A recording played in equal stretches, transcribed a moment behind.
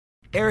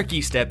Eric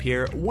Estep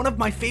here. One of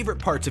my favorite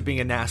parts of being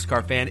a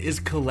NASCAR fan is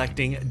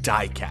collecting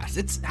diecasts.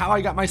 It's how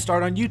I got my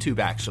start on YouTube,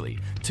 actually.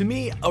 To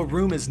me, a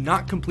room is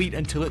not complete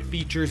until it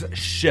features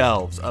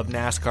shelves of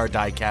NASCAR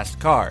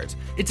diecast cars.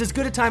 It's as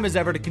good a time as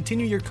ever to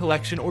continue your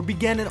collection or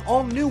begin an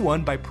all-new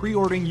one by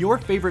pre-ordering your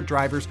favorite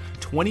driver's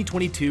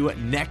 2022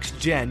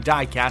 next-gen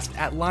diecast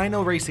at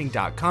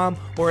LionelRacing.com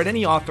or at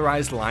any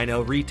authorized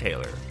Lionel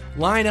retailer.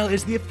 Lionel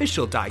is the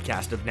official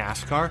diecast of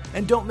NASCAR,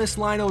 and don't miss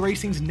Lionel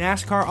Racing's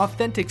NASCAR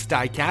Authentics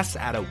diecasts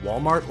at a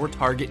Walmart or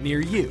Target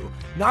near you.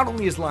 Not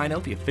only is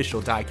Lionel the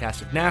official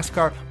diecast of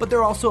NASCAR, but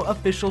they're also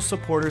official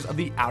supporters of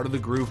the Out of the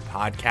Groove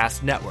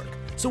podcast network.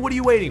 So what are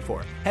you waiting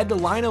for? Head to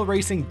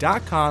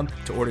LionelRacing.com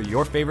to order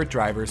your favorite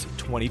driver's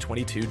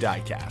 2022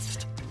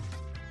 diecast.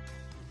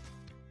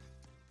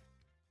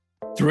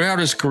 Throughout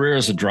his career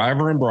as a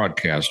driver and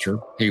broadcaster,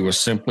 he was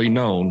simply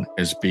known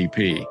as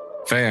BP.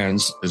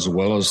 Fans, as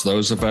well as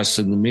those of us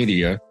in the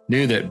media,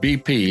 knew that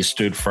BP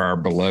stood for our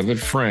beloved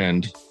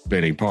friend,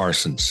 Benny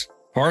Parsons.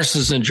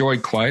 Parsons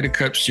enjoyed quite a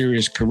Cup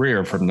Series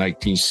career from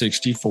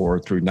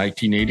 1964 through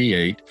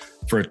 1988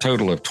 for a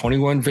total of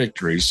 21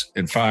 victories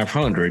and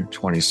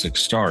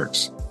 526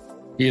 starts.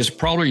 He is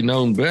probably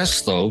known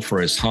best, though, for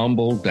his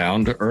humble,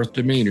 down-to-earth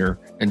demeanor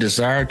and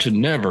desire to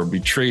never be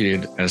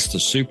treated as the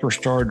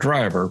superstar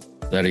driver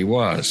that he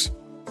was.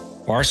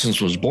 Parsons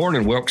was born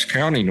in Wilkes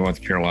County,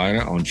 North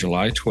Carolina on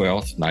July 12,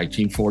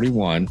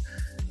 1941,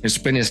 and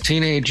spent his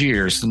teenage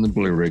years in the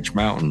Blue Ridge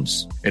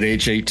Mountains. At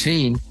age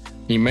 18,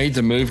 he made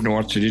the move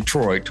north to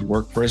Detroit to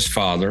work for his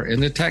father in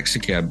the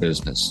taxicab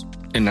business.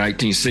 In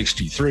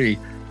 1963,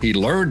 he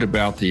learned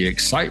about the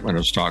excitement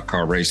of stock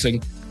car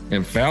racing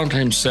and found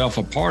himself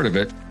a part of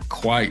it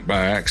quite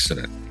by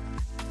accident.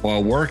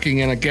 While working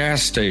in a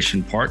gas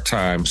station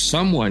part-time,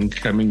 someone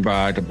coming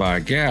by to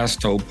buy gas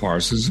told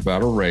Parsons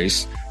about a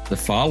race the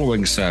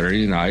following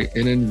Saturday night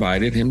and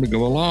invited him to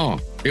go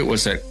along. It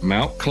was at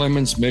Mount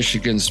Clemens,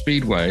 Michigan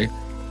Speedway,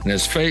 and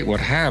as fate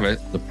would have it,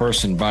 the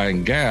person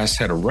buying gas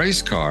had a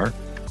race car,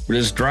 but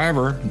his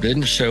driver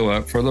didn't show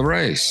up for the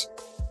race.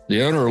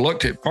 The owner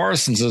looked at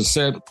Parsons and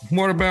said,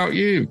 "What about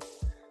you?"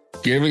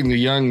 Giving the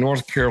young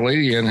North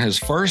Carolinian his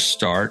first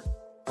start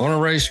on a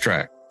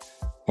racetrack.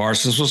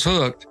 Parsons was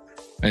hooked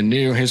and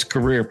knew his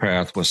career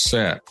path was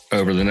set.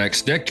 Over the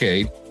next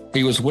decade,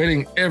 he was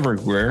winning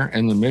everywhere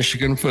in the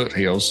Michigan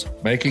foothills,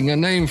 making a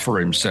name for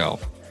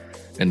himself.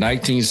 In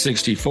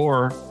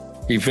 1964,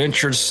 he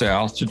ventured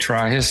south to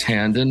try his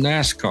hand in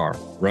NASCAR,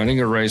 running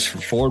a race for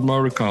Ford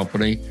Motor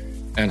Company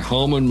and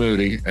Holman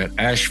Moody at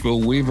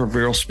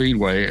Asheville-Weaverville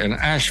Speedway in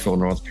Asheville,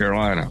 North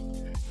Carolina.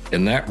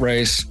 In that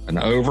race, an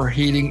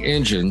overheating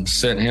engine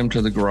sent him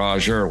to the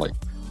garage early.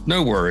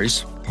 No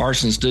worries,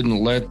 Parsons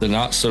didn't let the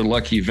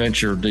not-so-lucky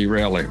venture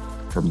derail him.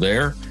 From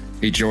there,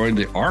 he joined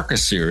the ARCA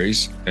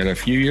Series and a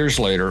few years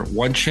later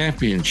won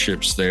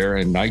championships there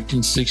in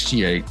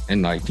 1968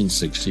 and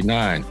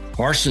 1969.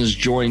 Parsons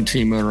joined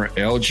team owner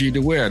L.G.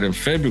 DeWitt in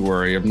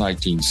February of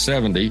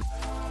 1970,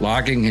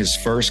 logging his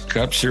first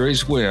Cup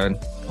Series win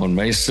on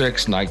May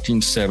 6,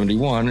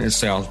 1971 in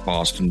South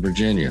Boston,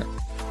 Virginia.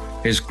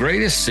 His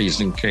greatest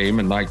season came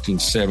in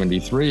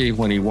 1973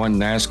 when he won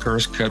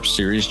NASCAR's Cup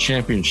Series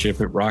championship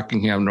at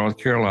Rockingham, North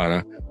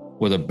Carolina,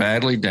 with a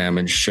badly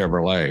damaged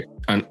Chevrolet.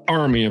 An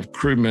army of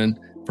crewmen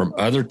from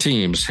other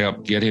teams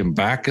helped get him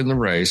back in the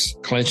race,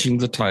 clinching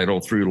the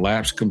title through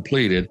laps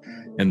completed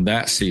in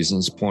that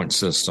season's point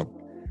system.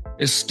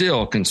 It's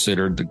still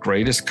considered the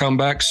greatest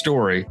comeback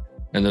story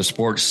in the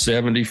sport's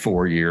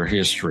 74-year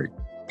history.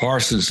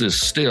 Parsons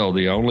is still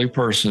the only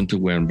person to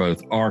win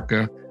both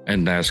ARCA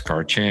and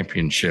NASCAR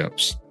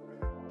championships.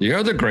 The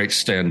other great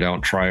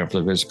standout triumph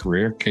of his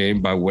career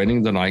came by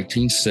winning the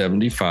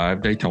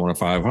 1975 Daytona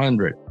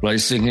 500,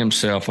 placing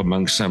himself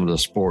among some of the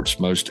sport's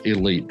most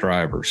elite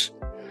drivers.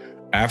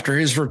 After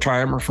his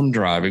retirement from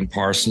driving,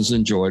 Parsons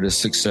enjoyed a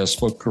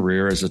successful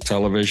career as a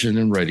television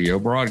and radio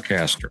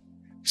broadcaster.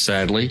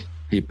 Sadly,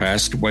 he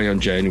passed away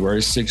on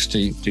January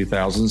 16,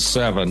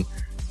 2007,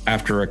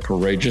 after a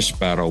courageous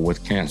battle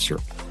with cancer.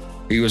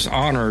 He was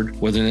honored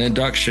with an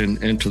induction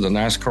into the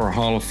NASCAR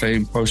Hall of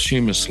Fame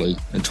posthumously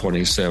in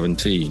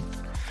 2017.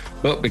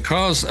 But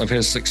because of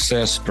his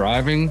success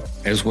driving,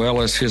 as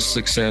well as his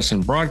success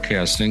in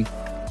broadcasting,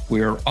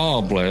 we are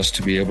all blessed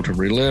to be able to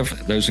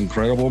relive those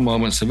incredible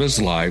moments of his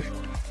life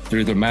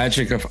through the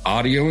magic of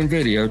audio and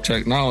video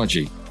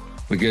technology.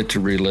 We get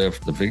to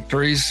relive the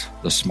victories,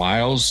 the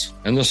smiles,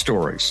 and the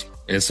stories.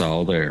 It's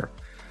all there.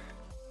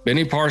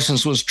 Benny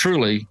Parsons was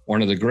truly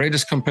one of the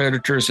greatest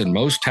competitors and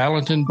most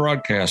talented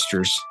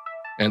broadcasters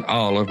in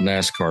all of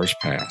NASCAR's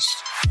past.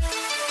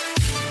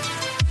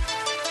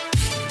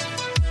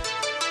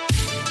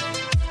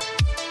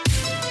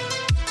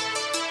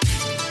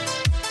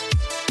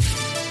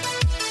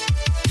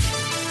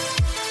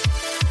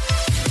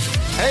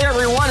 Hey,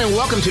 everyone, and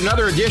welcome to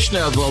another edition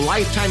of the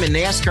Lifetime in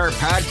NASCAR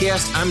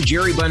podcast. I'm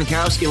Jerry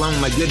Bonkowski, along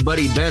with my good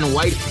buddy Ben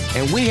White,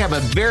 and we have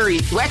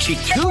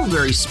two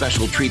very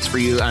special treats for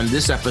you on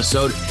this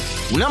episode.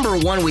 Number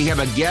one, we have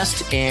a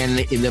guest, and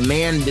the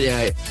man,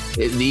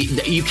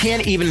 you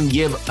can't even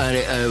give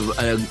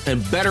a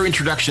better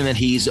introduction than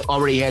he's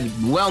already had.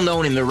 Well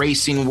known in the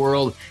racing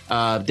world.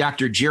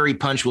 Dr. Jerry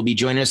Punch will be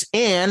joining us.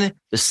 And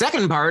the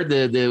second part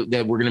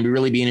that we're going to be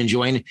really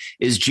enjoying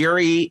is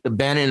Jerry,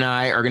 Ben, and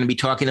I are going to be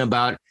talking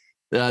about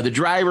the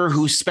driver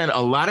who spent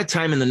a lot of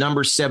time in the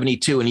number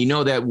 72. And you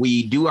know that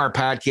we do our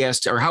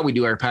podcast, or how we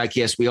do our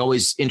podcast, we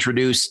always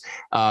introduce,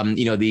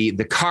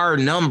 the car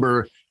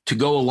number to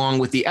go along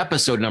with the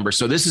episode number.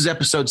 So this is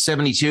episode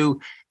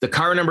 72. The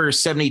car number is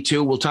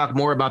 72. We'll talk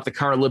more about the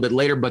car a little bit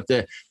later, but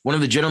one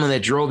of the gentlemen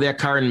that drove that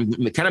car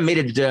and kind of made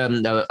it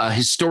a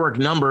historic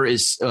number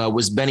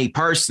was Benny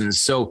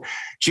Parsons. So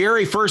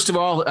Jerry, first of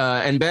all,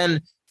 and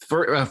Ben,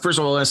 first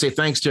of all, I want to say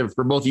thanks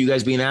for both of you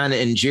guys being on.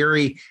 And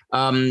Jerry,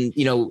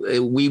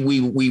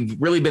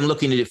 we've really been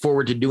looking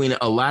forward to doing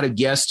a lot of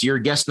guests. You're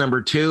guest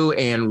number 2,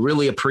 and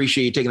really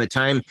appreciate you taking the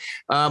time.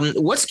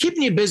 What's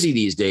keeping you busy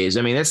these days?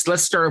 I mean,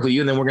 let's start with you,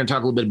 and then we're going to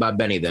talk a little bit about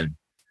Benny then.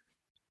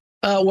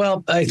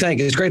 Well, I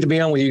think it's great to be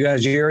on with you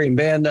guys, Jerry and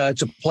Ben.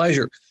 It's a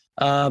pleasure.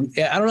 I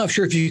don't know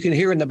if you can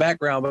hear in the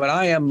background, but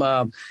I am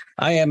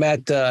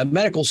at a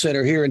medical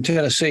center here in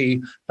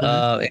Tennessee.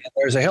 And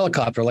there's a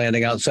helicopter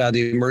landing outside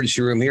the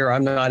emergency room here.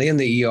 I'm not in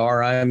the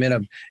ER. I am in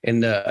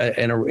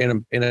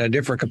a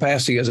different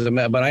capacity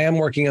but I am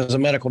working as a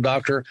medical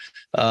doctor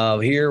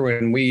here.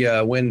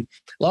 When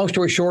long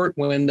story short,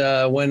 when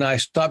I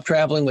stopped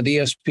traveling with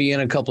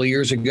ESPN a couple of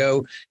years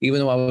ago,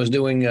 even though I was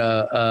doing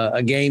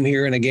a game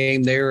here and a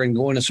game there and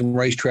going to some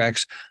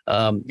racetracks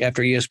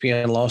after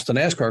ESPN lost the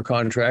NASCAR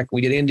contract, we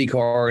did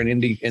IndyCar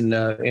and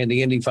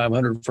the Indy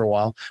 500 for a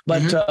while.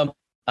 But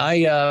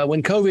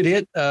when COVID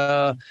hit,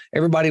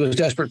 everybody was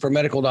desperate for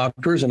medical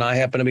doctors, and I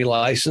happen to be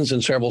licensed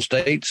in several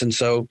states. And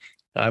so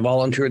I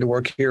volunteered to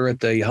work here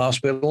at the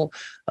hospital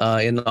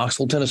in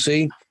Knoxville,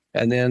 Tennessee.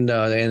 And then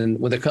and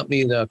with a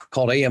company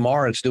called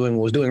AMR,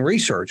 was doing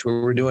research. We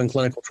were doing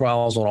clinical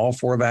trials on all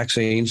 4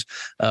 vaccines,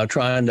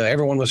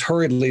 everyone was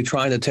hurriedly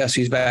trying to test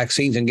these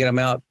vaccines and get them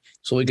out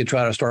so we could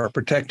try to start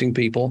protecting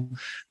people.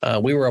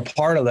 We were a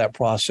part of that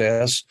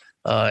process.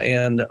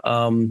 And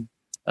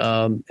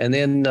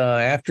then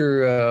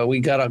after we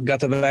got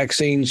the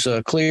vaccines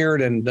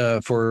cleared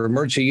and for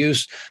emergency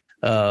use,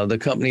 the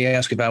company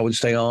asked if I would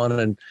stay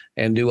on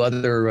and do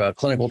other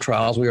clinical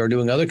trials. We are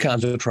doing other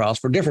kinds of trials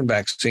for different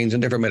vaccines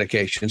and different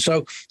medications.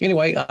 So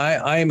anyway,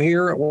 I am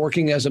here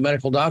working as a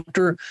medical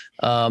doctor.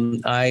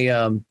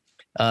 I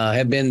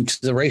have been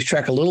to the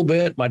racetrack a little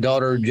bit. My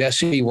daughter,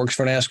 Jessie, works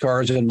for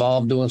NASCAR, is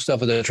involved doing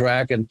stuff at the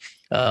track. And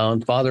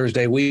on Father's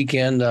Day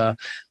weekend,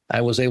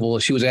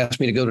 she was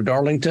asking me to go to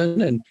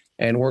Darlington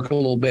and work a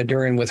little bit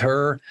with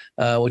her,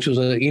 which was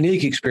a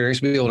unique experience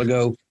to be able to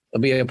go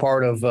be a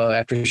part of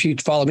after she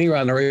followed me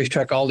around the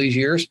racetrack all these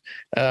years.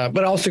 But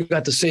I also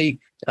got to see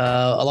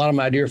a lot of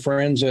my dear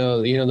friends,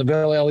 the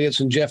Bill Elliott's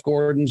and Jeff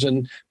Gordon's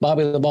and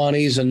Bobby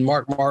Labonte's and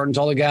Mark Martin's,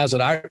 all the guys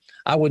that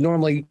I would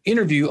normally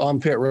interview on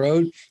pit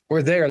road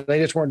were there. They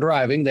just weren't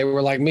driving. They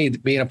were like me,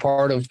 being a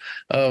part of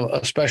a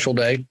special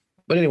day.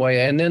 But anyway,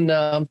 and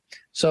then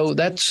so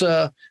that's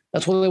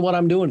really what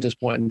I'm doing at this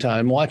point in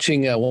time,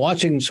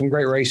 watching some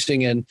great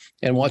racing and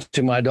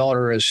watching my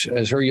daughter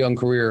as her young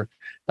career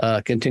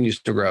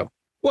continues to grow.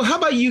 Well, how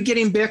about you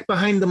getting back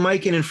behind the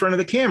mic and in front of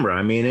the camera?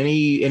 I mean,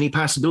 any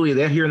possibility of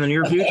that here in the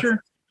near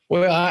future?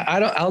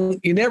 Well,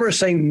 you never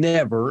say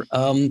never.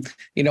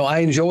 I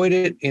enjoyed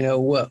it.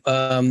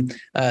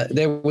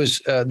 There was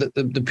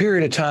the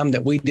period of time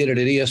that we did it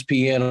at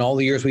ESPN and all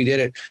the years we did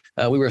it.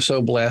 We were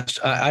so blessed.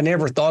 I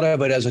never thought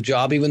of it as a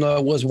job, even though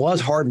it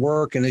was hard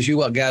work. And as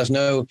you guys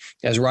know,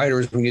 as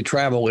writers, when you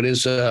travel, it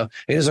is a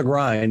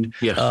grind.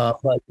 Yes.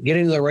 But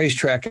getting to the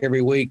racetrack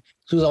every week,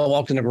 as soon as I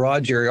walked in the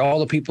garage area, all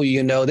the people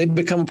they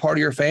become a part of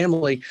your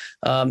family.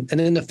 And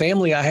then the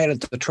family I had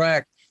at the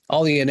track,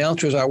 all the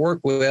announcers I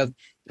work with,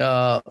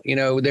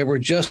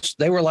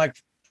 they were like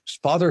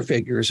father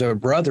figures or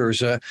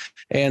brothers.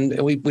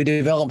 And we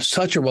developed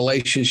such a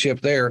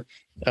relationship there.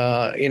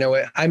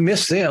 I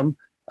miss them.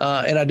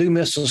 And I do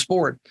miss the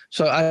sport.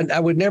 So I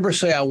would never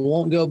say I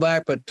won't go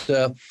back, but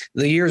the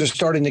years are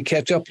starting to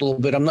catch up a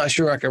little bit. I'm not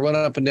sure I can run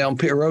up and down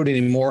pit road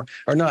anymore,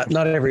 or not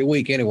every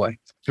week anyway.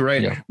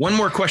 Right. Yeah. One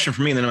more question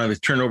for me, and then I'm going to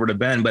turn it over to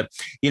Ben. But,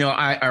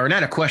 or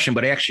not a question,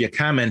 but actually a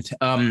comment.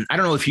 I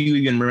don't know if you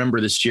even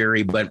remember this,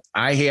 Jerry, but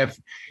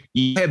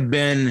you have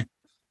been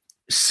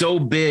so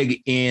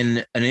big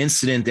in an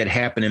incident that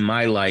happened in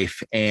my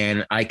life,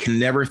 and I can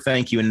never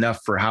thank you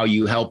enough for how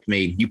you helped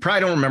me. You probably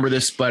don't remember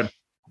this, but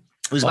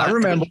it was I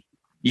remember.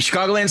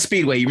 Chicagoland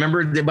Speedway. You remember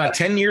about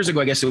 10 years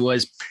ago, I guess it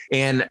was.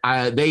 And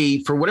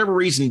they, for whatever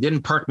reason,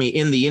 didn't park me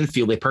in the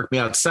infield. They parked me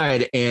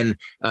outside and,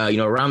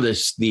 around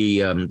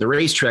the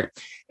racetrack.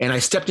 And I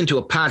stepped into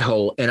a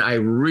pothole and I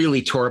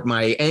really tore up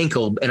my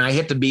ankle. And I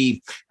had to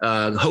be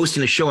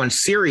hosting a show on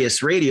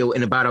Sirius Radio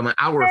in about an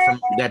hour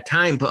from that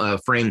time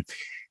frame.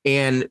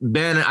 And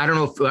Ben, I don't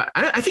know if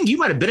I think you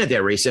might have been at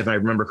that race, if I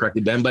remember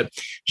correctly, Ben, but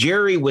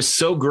Jerry was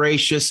so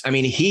gracious. I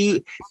mean,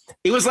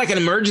 it was like an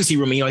emergency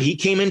room. He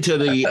came into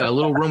the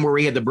little room where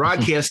we had the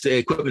broadcast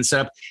equipment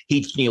set up.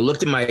 He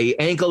looked at my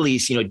ankle. He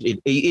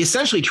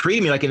essentially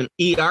treated me like an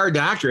ER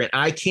doctor. And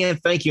I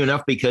can't thank you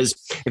enough because,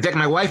 in fact,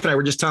 my wife and I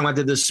were just talking about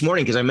that this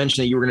morning because I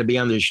mentioned that you were going to be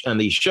on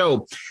the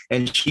show.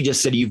 And she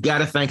just said, you've got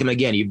to thank him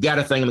again. You've got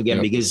to thank him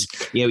again because,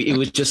 it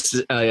was just,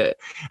 I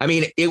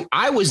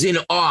was in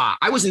awe.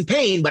 I was in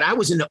pain, but I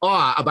was in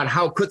awe about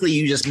how quickly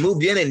you just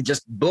moved in and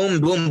just boom,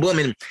 boom, boom.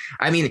 And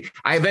I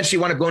eventually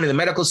wound up going to the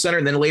medical center.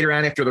 And then later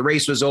on, after the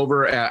race was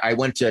over, I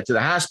went to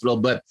the hospital.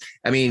 But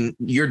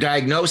your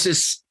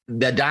diagnosis,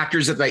 the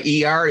doctors at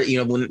the ER,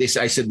 when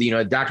I said,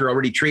 the doctor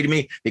already treated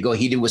me, they go,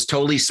 he was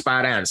totally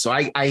spot on. So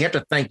I have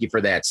to thank you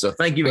for that. So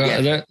thank you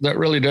again. That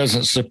really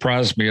doesn't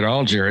surprise me at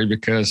all, Jerry,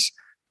 because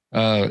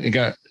it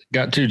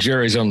got two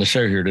Jerrys on the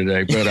show here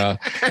today, but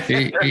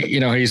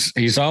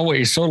he's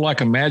always sort of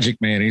like a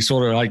magic man. He's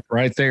sort of like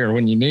right there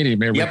when you need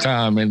him every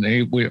time. And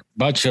a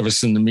bunch of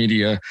us in the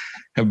media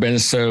have been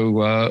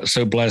so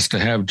blessed to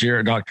have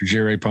Dr.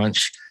 Jerry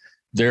Punch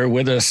there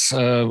with us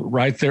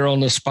right there on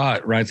the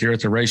spot, right there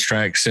at the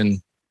racetracks.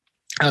 And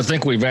I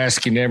think we've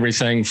asked him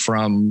everything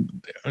from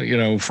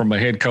a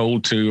head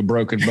cold to a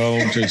broken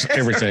bone to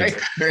everything.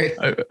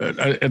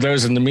 Right.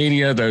 Those in the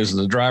media, those in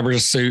the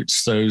driver's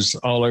suits, those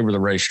all over the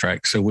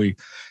racetrack. So we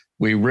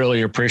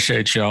really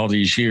appreciate you all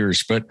these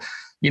years. But,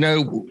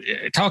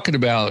 talking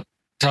about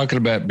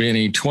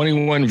Benny,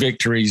 21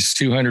 victories,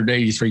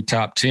 283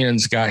 top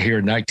tens, got here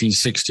in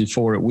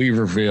 1964 at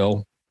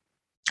Weaverville,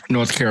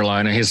 North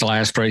Carolina. His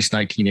last race,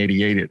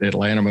 1988 at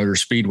Atlanta Motor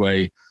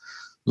Speedway.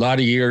 A lot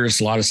of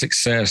years, a lot of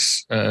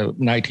success.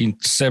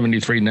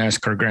 1973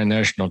 NASCAR Grand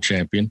National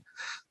champion,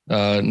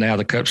 now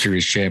the Cup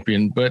Series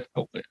champion. But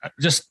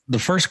just the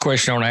first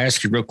question I want to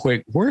ask you real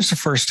quick, where's the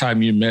first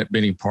time you met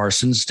Benny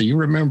Parsons? Do you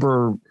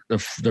remember the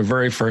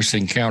very first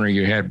encounter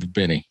you had with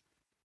Benny?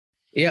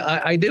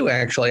 Yeah, I do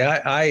actually.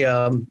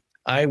 I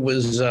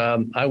was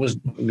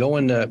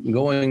going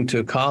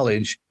to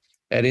college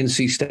at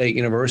NC State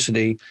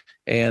University,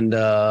 and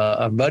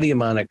a buddy of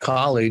mine at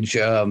college,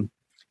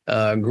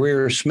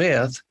 Greer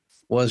Smith,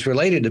 was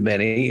related to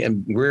Benny,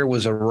 and Greer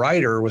was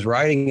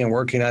writing and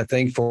working, I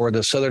think, for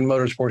the Southern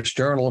Motorsports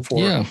Journal.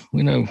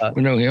 We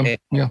know him.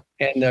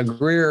 And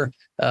Greer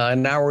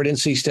and I were at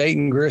NC State,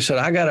 and Greer said,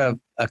 I got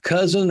a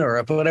cousin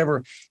or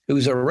whatever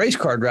who's a race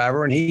car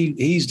driver, and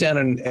he's down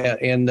in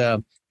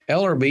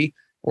Ellerby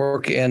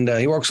and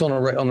he works on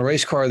the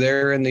race car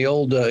there in the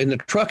old in the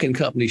trucking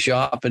company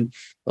shop, and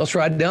let's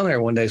ride down there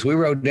one day. So we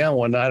rode down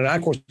one night, and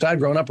of course I'd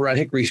grown up around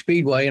Hickory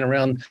Speedway and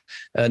around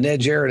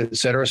Ned Jarrett, et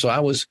cetera. So I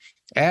was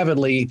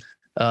avidly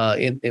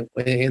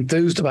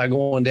enthused about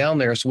going down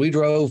there. So we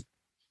drove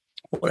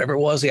whatever it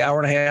was, the hour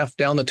and a half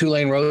down the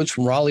 2-lane roads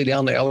from Raleigh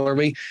down to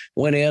Ellerby,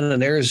 went in,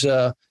 and there's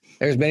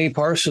Benny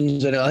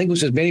Parsons, and I think it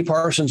was just Benny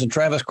Parsons and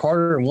Travis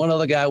Carter, and one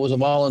other guy was a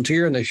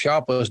volunteer, and the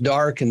shop was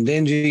dark and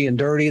dingy and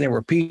dirty, and there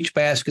were peach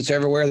baskets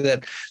everywhere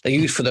that they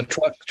used for the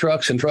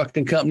trucks and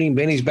trucking company. And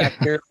Benny's back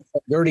there on a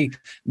dirty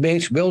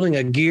bench building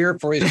a gear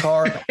for his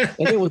car, and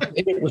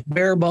it was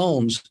bare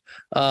bones.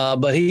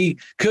 But he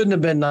couldn't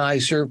have been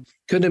nicer,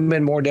 couldn't have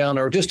been more down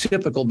there, just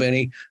typical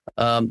Benny.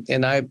 And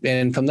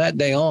from that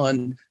day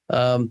on,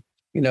 it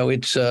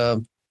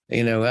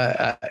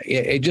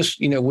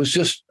was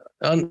just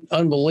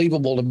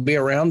unbelievable to be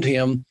around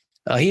him.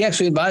 He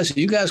actually advised,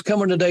 you guys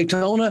coming to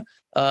Daytona?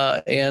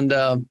 And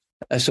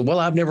I said, well,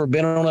 I've never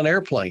been on an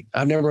airplane.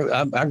 I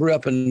grew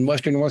up in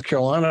Western North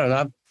Carolina,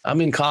 and I'm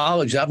in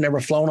college. I've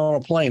never flown on a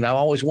plane. I've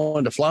always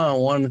wanted to fly on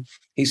one.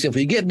 He said, if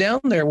you get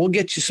down there, we'll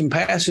get you some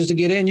passes to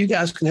get in. You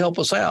guys can help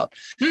us out,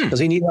 because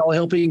he needed all the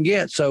help he can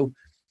get. So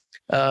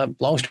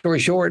long story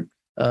short,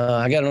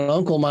 I got an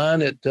uncle of mine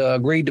that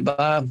agreed to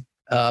buy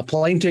a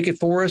plane ticket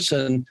for us.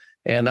 And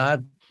I,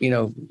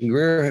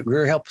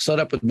 Greer helped set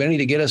up with Benny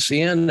to get us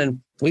in,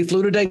 and we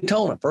flew to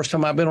Daytona. First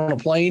time I've been on a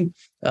plane.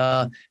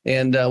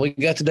 And we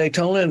got to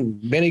Daytona,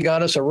 and Benny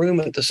got us a room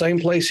at the same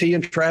place he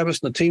and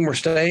Travis and the team were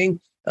staying.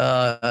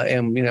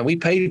 And we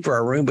paid for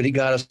our room, but he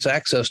got us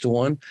access to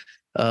one.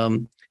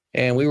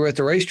 And we were at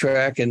the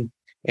racetrack, and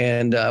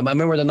I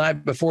remember the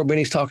night before,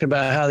 Benny's talking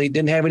about how he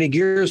didn't have any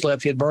gears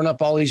left. He had burned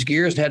up all these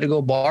gears and had to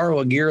go borrow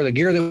the gear that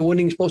wasn't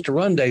even supposed to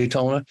run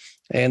Daytona.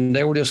 And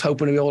they were just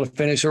hoping to be able to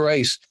finish the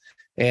race.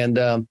 And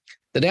the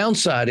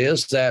downside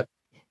is that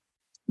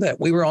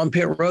we were on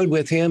pit road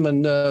with him,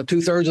 and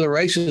 2/3 of the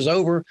race is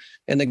over.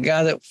 And the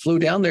guy that flew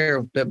down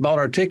there that bought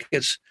our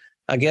tickets,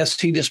 I guess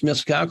he just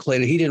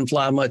miscalculated. He didn't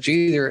fly much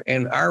either.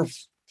 And our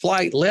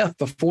flight left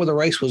before the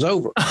race was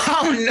over.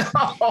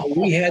 Oh, no.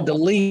 We had to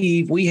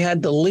leave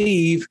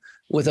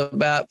with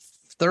about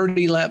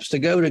 30 laps to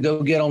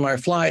go get on our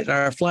flight. And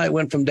our flight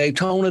went from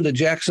Daytona to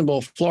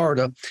Jacksonville,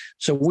 Florida.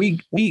 So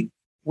we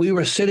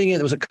were sitting in,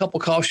 there was a couple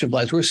caution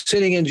flags. We were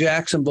sitting in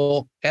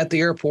Jacksonville at the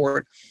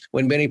airport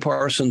when Benny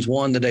Parsons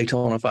won the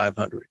Daytona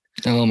 500.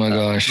 Oh my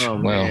gosh. Oh,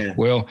 well, man.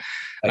 well,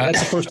 that's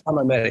the first time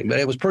I met him, but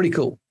it was pretty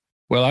cool.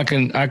 Well, I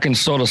can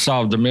sort of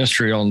solve the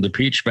mystery on the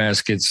peach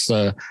baskets.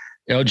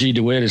 LG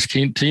DeWitt, his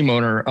team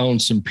owner,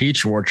 owns some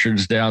peach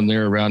orchards down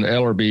there around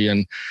Ellerby,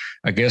 and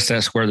I guess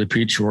that's where the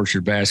peach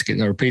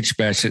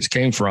baskets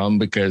came from,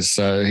 because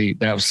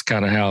that was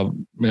kind of how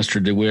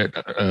Mr. DeWitt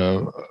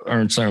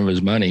earned some of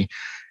his money.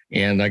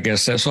 And I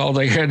guess that's all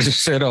they had to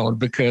sit on,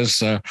 because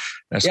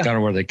that's kind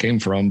of where they came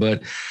from.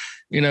 But,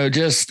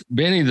 just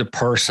Benny the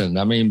person.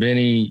 I mean,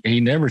 Benny, he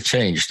never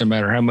changed, no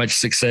matter how much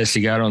success he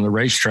got on the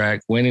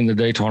racetrack, winning the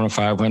Daytona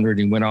 500.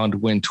 He went on to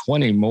win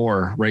 20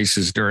 more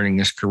races during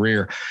his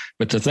career.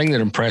 But the thing that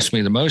impressed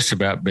me the most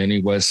about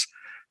Benny was,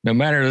 no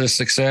matter the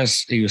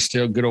success, he was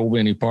still good old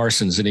Benny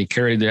Parsons. And he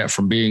carried that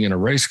from being in a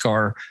race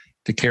car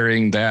to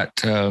carrying that,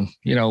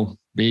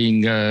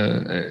 being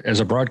as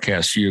a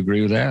broadcaster. You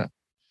agree with that?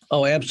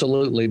 Oh,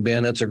 absolutely,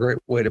 Ben. That's a great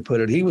way to put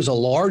it. He was a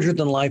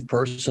larger-than-life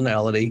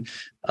personality,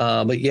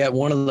 but yet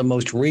one of the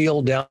most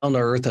real,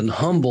 down-to-earth, and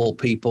humble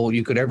people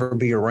you could ever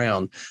be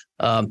around.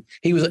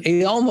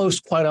 He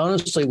almost, quite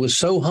honestly, was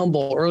so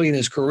humble early in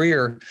his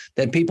career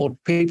that people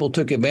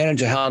took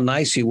advantage of how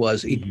nice he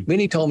was.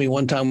 Benny told me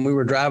one time we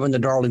were driving to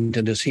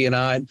Darlington, just he and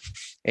I,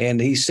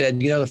 and he said,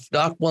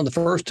 Doc, one of the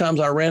first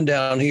times I ran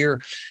down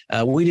here,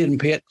 we didn't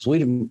pit.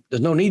 There's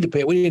no need to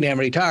pit. We didn't have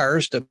any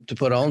tires to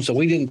put on, so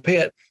we didn't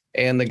pit.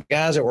 And the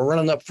guys that were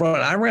running up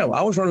front, I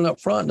was running up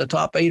front in the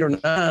top 8 or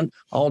 9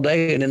 all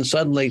day. And then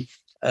suddenly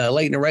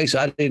late in the race,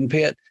 I didn't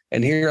pit.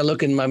 And here I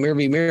look in my mirror,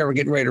 we're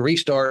getting ready to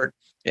restart.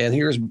 And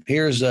here's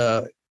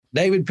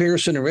David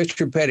Pearson and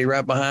Richard Petty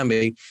right behind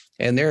me.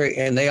 And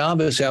they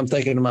obviously, I'm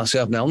thinking to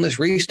myself, now on this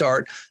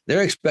restart,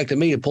 they're expecting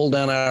me to pull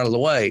down out of the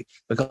way,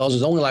 because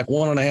it's only like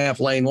 1.5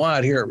 lane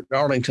wide here at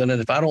Darlington.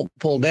 And if I don't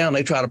pull down,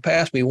 they try to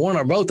pass me. One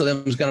or both of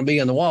them is going to be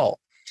in the wall.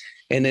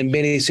 And then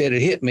Benny said,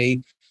 it hit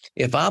me.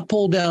 If I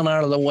pull down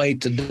out of the way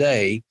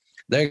today,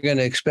 they're going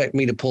to expect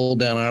me to pull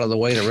down out of the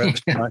way the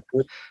rest of my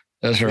career.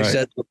 That's right. He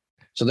said,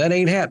 so that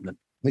ain't happening.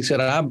 He said,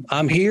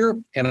 I'm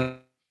here, and I'm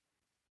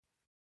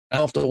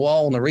off the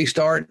wall on the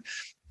restart,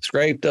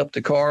 scraped up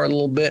the car a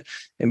little bit.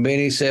 And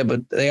Benny said,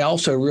 but they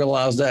also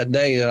realized that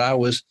day that I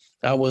was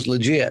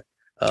legit.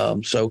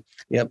 Benny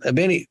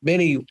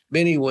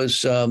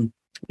was,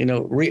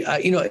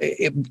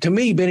 to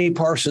me, Benny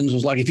Parsons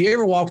was like, if you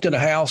ever walked in a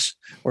house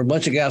where a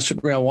bunch of guys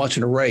sitting around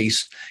watching a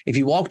race, if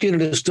you walked in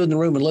and just stood in the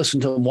room and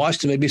listened to them,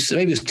 watched them, maybe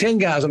it's 10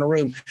 guys in a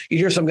room, you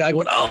hear some guy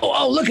going,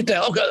 oh, look at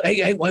that. Okay,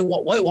 hey, wait,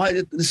 why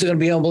this is going to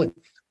be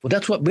unbelievable. Well,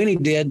 that's what Benny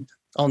did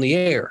on the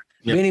air.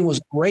 Yep. Benny was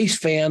a race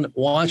fan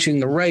watching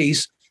the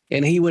race,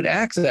 and he would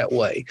act that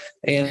way.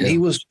 And he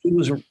was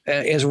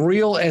as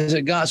real as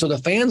it got. So the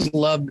fans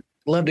loved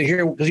to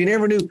hear, because you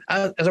never knew.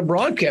 As a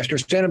broadcaster,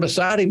 standing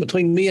beside him,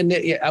 between me and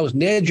Ned, I was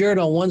Ned Jarrett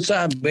on one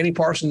side, Benny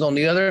Parsons on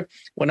the other,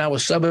 when I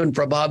was subbing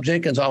for Bob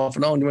Jenkins off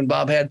and on when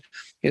Bob had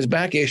his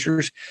back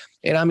issues.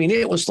 And I mean,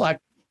 it was like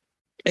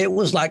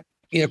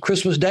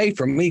Christmas Day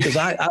for me, because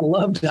I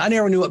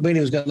never knew what Benny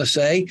was going to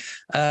say.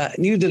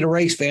 Neither did the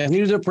race fan,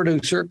 neither did the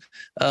producer.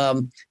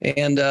 But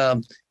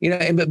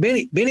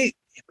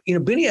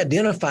Benny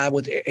identified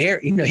with air.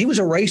 He was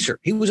a racer.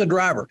 He was a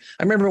driver.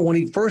 I remember when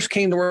he first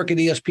came to work at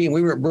ESPN,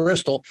 we were at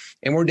Bristol,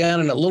 and we're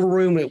down in a little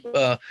room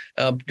before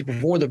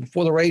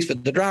the race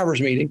at the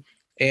drivers meeting.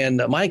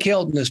 And Mike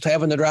Helton is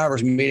having the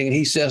drivers meeting, and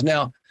he says, it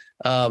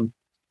was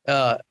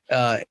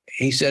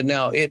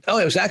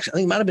actually, I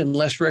think it might have been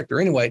Les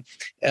Richter. Anyway,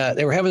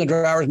 they were having the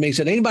drivers meeting. He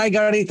said, anybody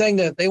got anything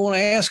that they want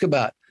to ask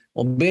about?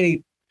 Well,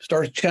 Benny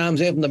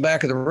chimes in from the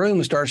back of the room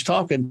and starts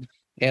talking.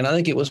 And I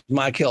think it was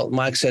Mike Helton.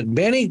 Mike said,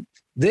 Benny,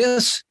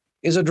 this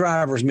is a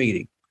driver's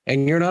meeting,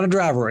 and you're not a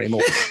driver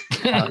anymore.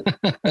 And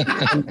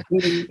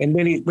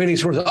Benny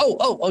sort of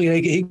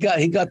said, he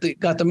got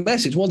the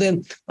message. Well,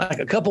 then, like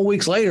a couple of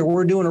weeks later,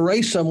 we're doing a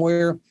race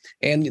somewhere,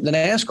 and the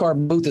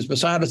NASCAR booth is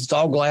beside us. It's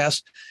all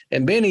glass,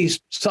 and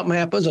something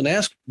happens, and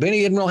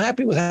Benny isn't real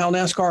happy with how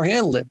NASCAR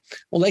handled it.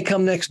 Well, they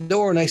come next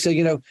door and they say,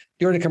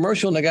 during the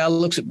commercial, and the guy I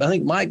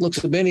think Mike looks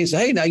at Benny and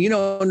says, hey, now,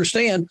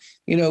 understand,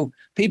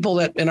 people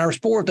that in our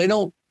sport, they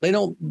don't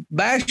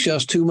bash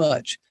us too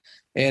much.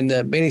 And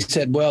Benny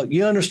said, well,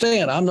 you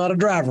understand, I'm not a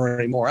driver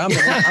anymore. I'm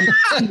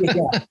the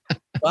guy.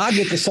 Well, I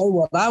get to say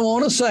what I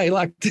want to say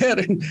like that.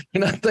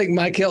 And I think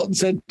Mike Helton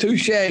said,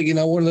 touche,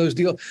 one of those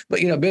deals. But,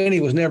 Benny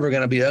was never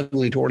going to be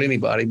ugly toward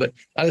anybody. But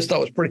I just thought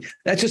it was pretty.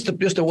 That's just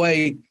the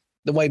way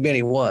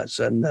Benny was.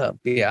 And,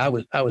 I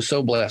was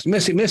so blessed.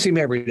 Miss him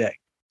every day.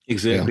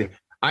 Exactly.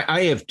 Yeah.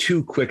 I have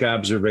two quick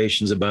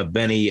observations about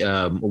Benny.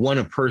 One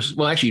a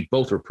personal, well, actually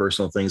both were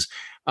personal things.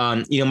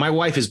 My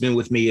wife has been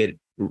with me at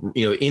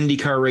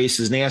IndyCar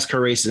races, NASCAR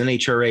races,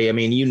 NHRA. I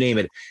mean, you name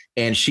it.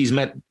 And she's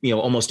met,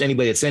 almost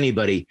anybody that's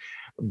anybody.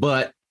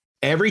 But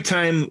every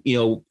time,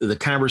 the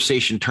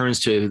conversation turns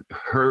to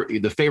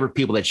the favorite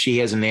people that she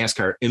has in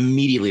NASCAR,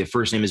 immediately the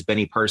first name is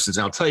Benny Parsons.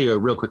 And I'll tell you a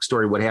real quick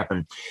story. What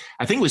happened?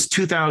 I think it was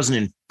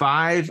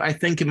 2005. I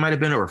think it might've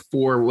been, or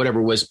 4,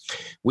 whatever it was.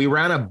 We were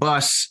on a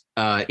bus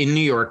in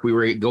New York. We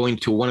were going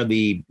to one of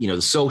the,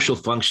 the social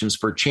functions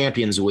for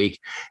Champions Week,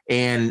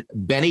 and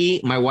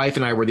Benny, my wife,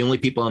 and I were the only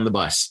people on the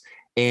bus.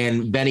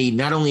 And Benny,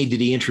 not only did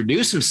he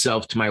introduce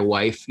himself to my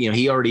wife,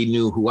 he already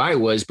knew who I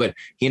was, but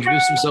he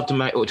introduced himself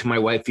to my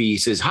wife. He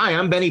says, "Hi,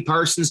 I'm Benny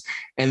Parsons."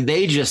 And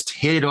they just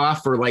hit it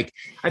off for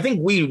I think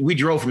we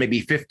drove for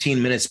maybe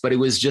 15 minutes, but it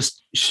was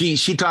just, she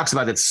talks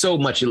about it so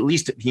much, at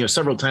least,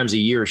 several times a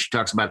year. She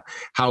talks about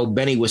how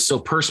Benny was so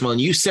personal.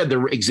 And you said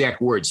the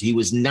exact words. He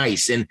was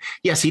nice. And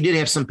yes, he did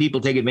have some people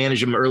take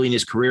advantage of him early in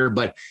his career,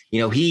 but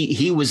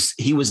he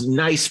was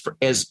nice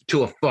as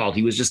to a fault.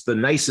 He was just one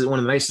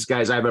of the nicest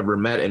guys I've ever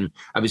met. And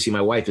obviously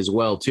my wife as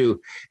well,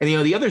 too. And,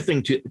 the other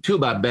thing too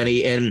about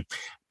Benny, and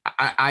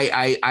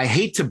I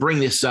hate to bring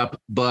this up,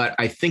 but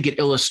I think it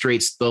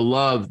illustrates the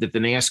love that the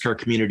NASCAR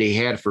community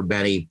had for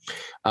Benny.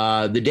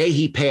 The day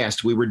he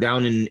passed, we were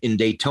down in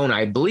Daytona.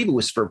 I believe it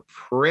was for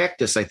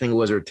practice. I think it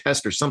was, or a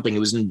test or something.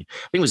 I think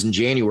it was in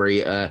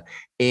January.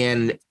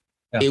 And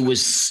it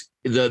was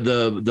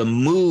the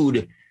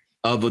mood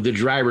of the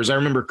drivers. I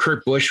remember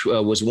Kurt Busch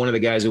was one of the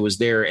guys that was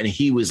there, and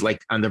he was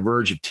on the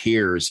verge of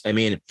tears. I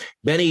mean,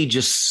 Benny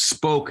just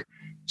spoke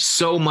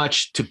so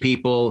much to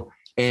people,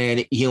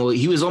 and he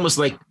was almost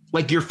like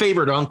your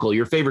favorite uncle,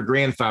 your favorite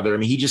grandfather. I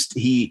mean,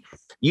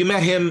 you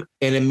met him,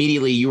 and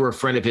immediately you were a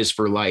friend of his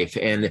for life.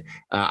 And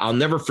I'll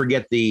never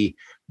forget the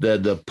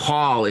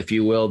pall, if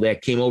you will,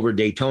 that came over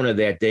Daytona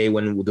that day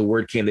when the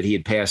word came that he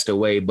had passed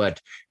away. But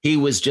he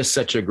was just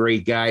such a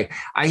great guy.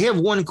 I have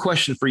one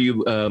question for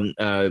you,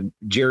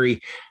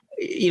 Jerry.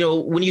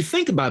 When you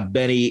think about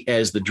Benny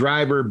as the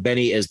driver,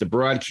 Benny as the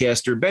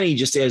broadcaster, Benny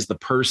just as the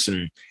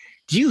person,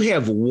 do you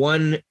have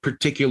one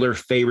particular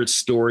favorite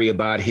story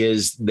about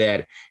his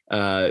that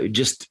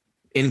just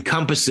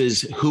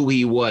encompasses who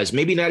he was?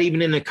 Maybe not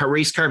even in a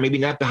race car, maybe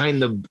not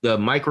behind the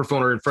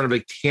microphone or in front of a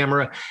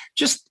camera.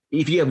 Just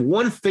if you have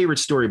one favorite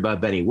story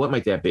about Benny, what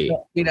might that be?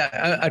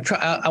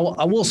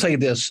 I will say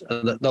this: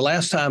 the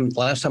last time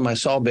I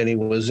saw Benny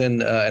was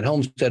at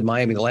Homestead,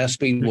 Miami, the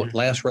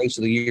last race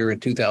of the year in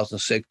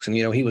 2006, and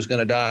he was going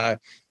to die.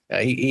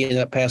 He ended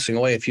up passing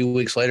away a few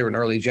weeks later in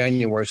early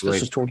January. So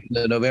this was towards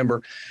the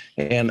November,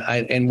 and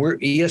we're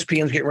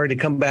ESPN's getting ready to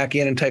come back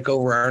in and take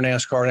over our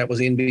NASCAR. That was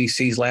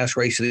NBC's last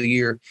race of the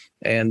year,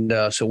 and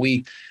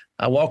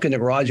I walk in the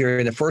garage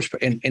area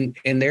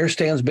and there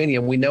stands Benny,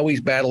 and we know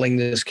he's battling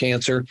this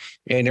cancer,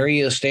 and there he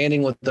is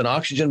standing with an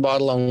oxygen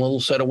bottle on a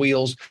little set of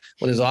wheels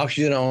with his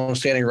oxygen on,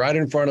 standing right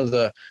in front of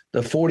the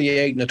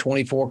 48 and the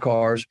 24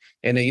 cars,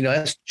 and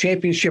that's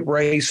championship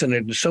race, and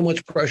there's so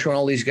much pressure on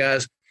all these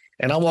guys.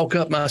 And I woke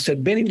up and I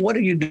said, "Benny, what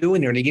are you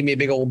doing here?" And he gave me a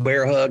big old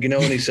bear hug, and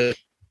he said,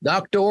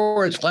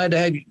 "Doctor, it's glad to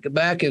have you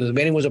back." And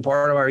Benny was a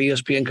part of our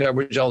ESPN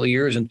coverage all the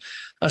years. And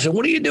I said,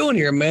 "What are you doing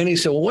here, man?" He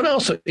said, "Well, what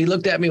else?" He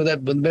looked at me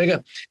with big,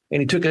 and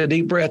he took a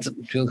deep breath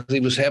because he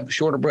was having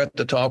shorter breath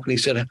to talk. And he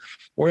said,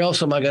 "Where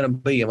else am I going to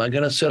be? Am I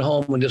going to sit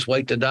home and just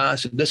wait to die?" I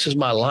said, "This is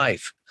my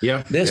life.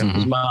 This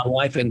is my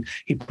life." And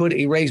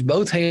he raised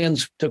both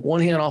hands, took one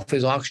hand off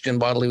his oxygen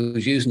bottle he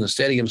was using to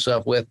steady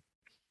himself with,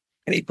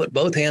 and he put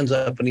both hands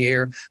up in the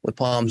air with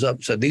palms up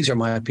and said, "These are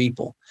my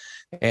people."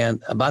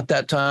 And about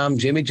that time,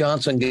 Jimmy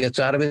Johnson gets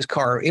out of his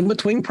car in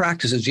between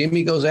practices.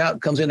 Jimmy goes out,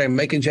 comes in there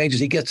making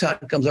changes. He gets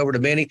out and comes over to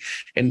Benny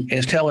and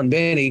is telling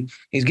Benny,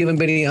 he's giving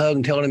Benny a hug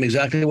and telling him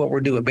exactly what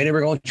we're doing. "Benny,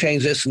 we're going to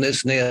change this and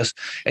this and this."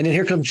 And then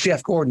here comes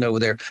Jeff Gordon over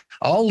there.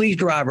 All these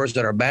drivers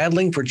that are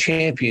battling for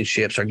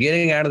championships are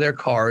getting out of their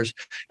cars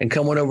and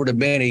coming over to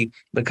Benny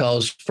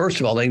because,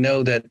 first of all, they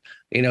know that,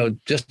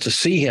 just to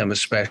see him is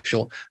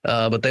special,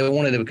 but they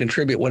wanted to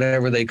contribute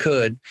whatever they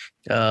could.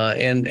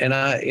 And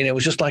it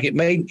was just like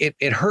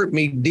it hurt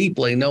me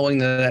deeply knowing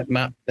that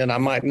I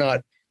might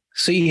not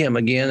see him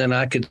again. And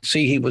I could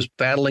see he was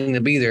battling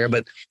to be there,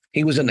 but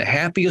he was in the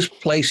happiest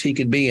place he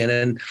could be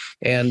in.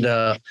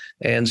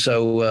 And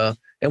so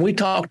we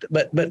talked,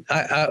 but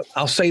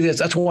I'll say this.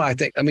 That's why I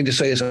think,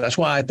 that's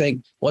why I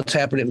think what's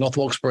happening at North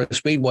Wilkesboro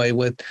Speedway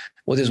with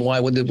his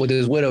wife, with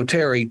his widow,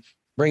 Terry,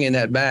 bringing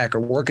that back or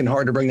working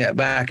hard to bring that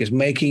back is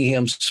making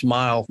him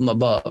smile from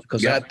above,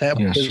 because that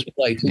was his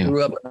place. He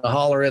grew up in the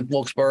holler at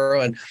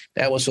Wilkesboro, and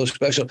that was so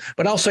special.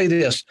 But I'll say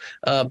this,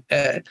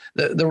 the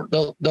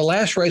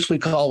last race we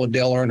called with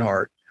Dale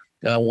Earnhardt,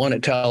 won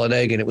at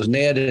Talladega, and it was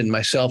Ned and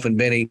myself and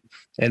Benny.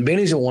 And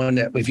Benny's the one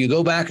that, if you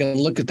go back and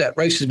look at that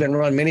race, has been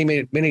run many,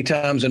 many, many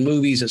times in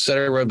movies, et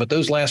cetera, but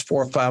those last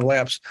 4 or 5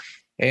 laps,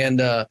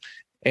 and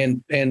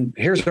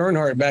here's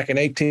Earnhardt back in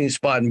 18th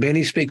spot, and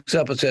Benny speaks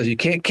up and says, "You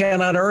can't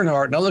count out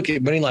Earnhardt." And I look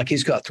at Benny like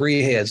he's got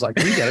 3 heads. Like,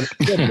 we got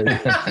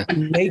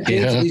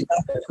he's got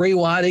 3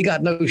 wide. He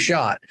got no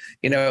shot.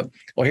 Well,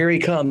 here he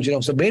comes.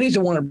 So Benny's the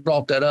one that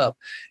brought that up.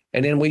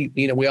 And then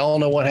we all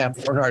know what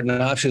happened. Earnhardt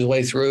knocks his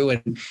way through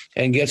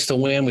and gets the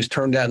win, which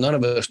turned out none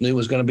of us knew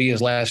was going to be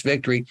his last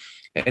victory.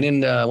 And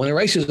then when the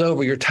race is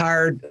over, you're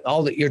tired,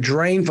 you're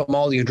drained from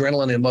all the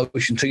adrenaline and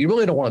emotion. So you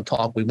really don't want to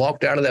talk. We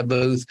walked out of that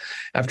booth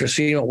after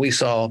seeing what we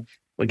saw.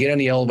 We get in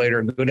the elevator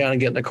and go down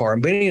and get in the car.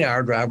 And Benny and I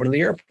are driving to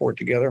the airport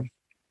together.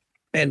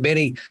 And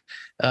Benny,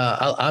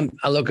 I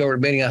look over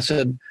at Benny. I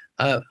said,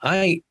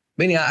 Benny,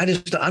 I'm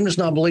just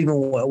not believing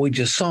what we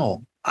just saw.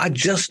 I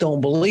just don't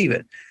believe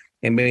it.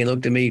 And Benny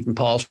looked at me and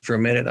paused for a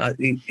minute.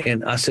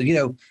 And I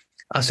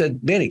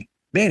said, Benny,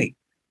 Benny,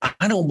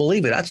 I don't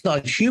believe it. That's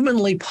not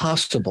humanly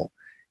possible.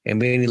 And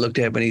Benny looked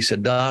at me and he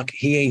said, Doc,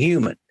 he ain't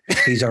human.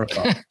 He's our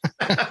father.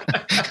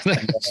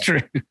 That's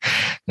true.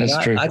 That's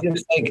true. I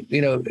just think,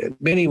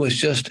 Benny was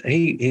just,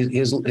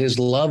 his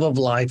love of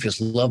life, his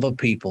love of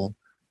people.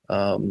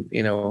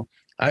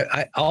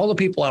 I all the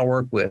people I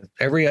work with,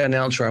 every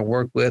announcer I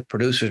work with,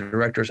 producers,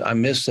 directors, I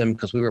miss them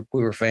because we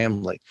were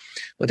family.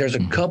 But there's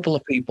a couple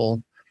of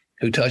people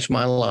who touched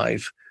my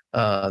life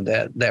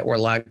that were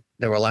like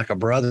a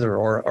brother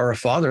or a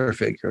father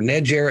figure.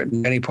 Ned Jarrett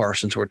and Benny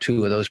Parsons were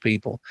two of those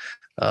people,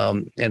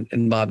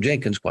 and Bob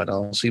Jenkins, quite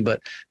honestly.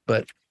 But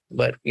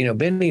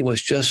Benny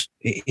was just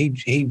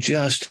he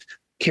just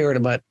cared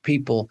about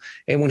people.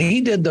 And when he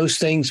did those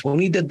things, when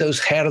he did those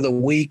hat of the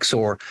weeks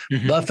or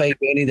buffet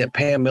Benny that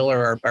Pam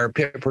Miller, our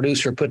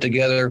producer, put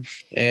together,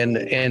 and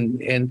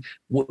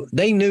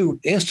they knew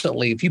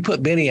instantly if you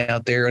put Benny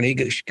out there and he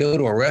could go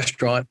to a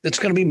restaurant, it's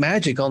going to be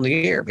magic on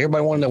the air.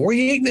 Everybody wanted to know, where are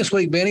you eating this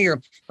week, Benny?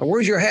 Or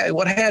where's your hat?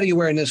 What hat are you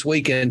wearing this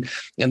weekend?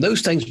 And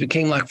those things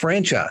became like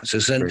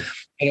franchises. And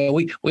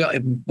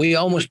we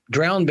almost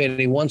drowned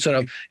Benny once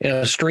in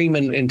a stream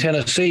in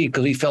Tennessee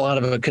because he fell out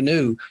of a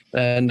canoe,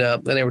 and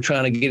they were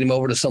trying to get him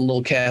over to some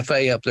little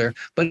cafe up there.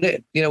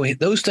 But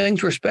those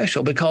things were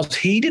special because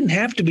he didn't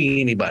have to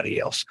be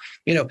anybody else.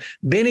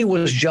 Benny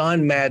was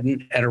John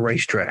Madden at a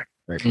racetrack.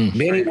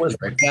 Benny was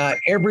the guy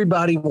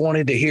everybody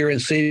wanted to hear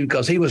and see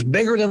because he was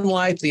bigger than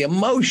life, the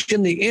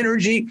emotion, the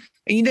energy.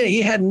 And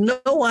he had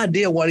no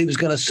idea what he was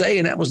going to say,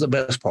 and that was the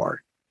best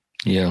part.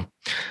 Yeah.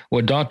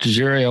 Well, Dr.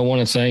 Jerry, I want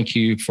to thank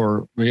you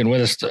for being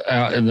with us.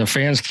 And the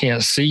fans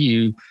can't see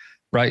you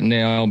right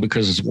now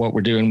because of what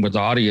we're doing with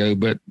audio,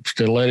 but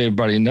to let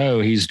everybody know,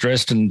 he's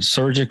dressed in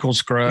surgical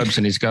scrubs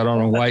and he's got on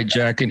a white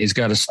jacket. He's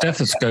got a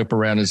stethoscope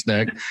around his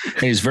neck.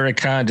 And he's very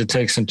kind to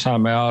take some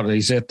time out.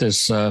 He's at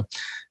this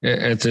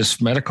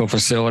medical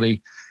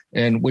facility.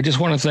 And we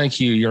just want to thank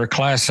you. You're a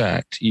class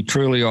act. You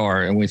truly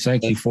are. And we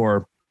thank you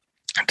for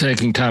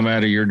taking time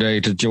out of your day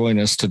to join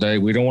us today.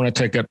 We don't want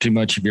to take up too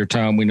much of your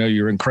time. We know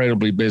you're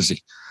incredibly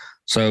busy.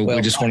 So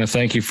we just want to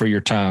thank you for your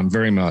time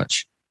very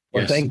much.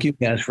 Well, thank you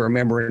guys for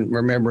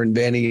remembering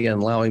Benny and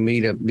allowing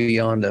me to be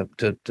on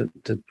to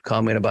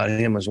comment about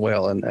him as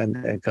well.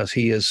 And because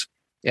he is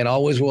and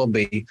always will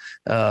be,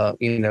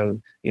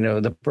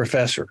 the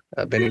professor,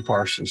 Benny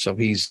Parsons. So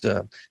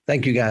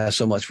thank you guys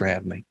so much for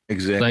having me.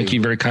 Exactly. Thank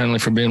you very kindly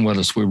for being with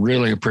us. We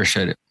really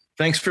appreciate it.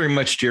 Thanks very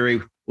much,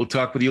 Jerry. We'll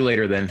talk with you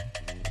later then.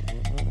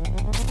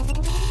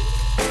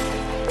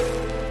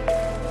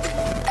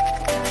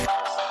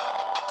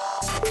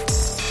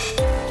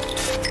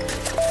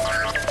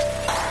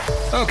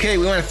 Okay,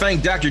 we want to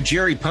thank Dr.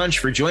 Jerry Punch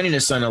for joining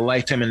us on a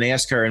Lifetime in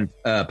NASCAR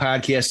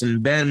podcast.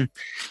 And Ben,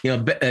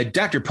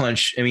 Dr.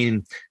 Punch,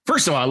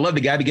 first of all, I love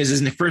the guy because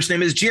his first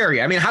name is Jerry.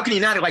 How can you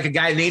not like a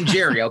guy named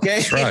Jerry?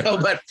 Okay.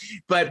 Right.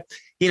 But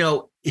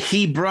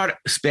he brought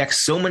us back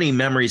so many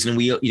memories, and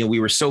we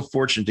were so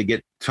fortunate to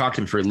get to talk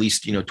to him for at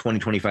least, 20,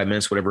 25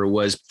 minutes, whatever it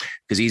was,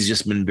 because he's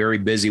just been very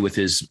busy with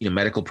his,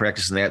 medical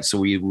practice and that. So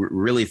we were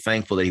really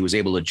thankful that he was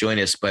able to join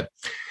us. But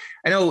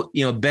I know,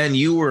 Ben,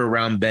 you were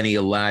around Benny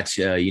a lot.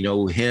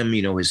 Him,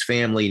 his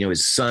family,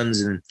 his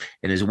sons and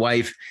his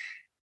wife.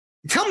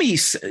 Tell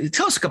us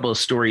a couple of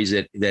stories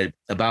that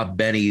about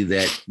Benny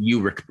that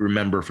you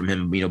remember from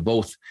him,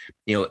 both,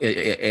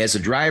 as a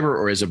driver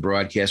or as a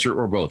broadcaster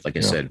or both, like I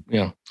said.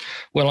 Yeah.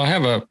 Well, I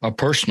have a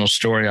personal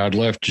story I'd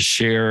love to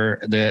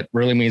share that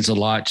really means a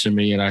lot to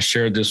me. And I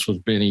shared this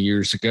with Benny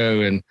years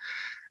ago, and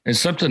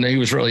something that he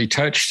was really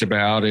touched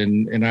about.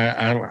 And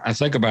I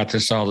think about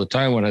this all the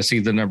time when I see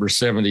the number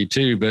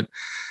 72, but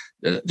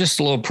just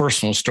a little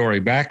personal story.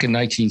 Back in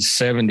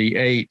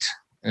 1978,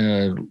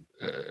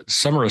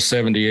 summer of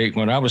 78,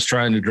 when I was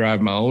trying to drive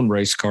my own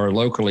race car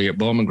locally at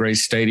Bowman Gray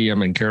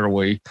Stadium in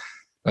Caraway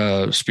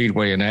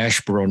Speedway in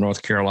Asheboro,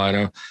 North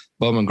Carolina.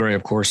 Bowman Gray,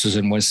 of course, is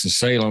in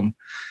Winston-Salem.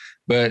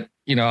 But,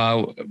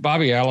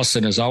 Bobby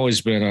Allison has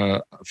always been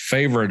a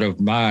favorite of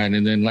mine.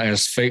 And then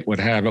as fate would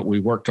have it, we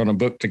worked on a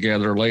book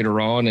together later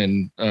on.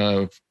 And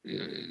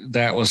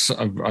that was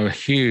a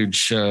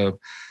huge,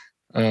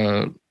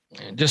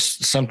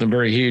 just something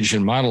very huge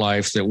in my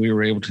life that we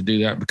were able to do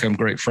that and become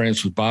great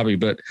friends with Bobby.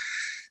 But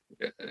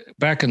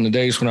back in the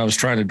days when I was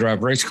trying to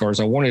drive race cars,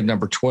 I wanted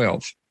number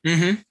 12.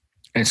 Mm-hmm.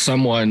 And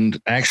someone,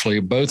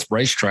 actually, both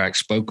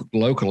racetracks, both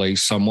locally,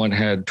 someone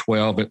had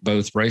 12 at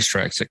both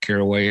racetracks at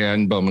Caraway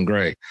and Bowman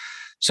Gray.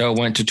 So I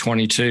went to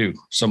 22.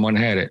 Someone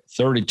had it.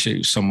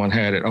 32. Someone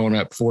had it. On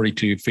up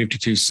 42,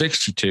 52,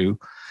 62.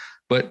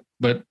 But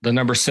the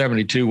number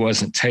 72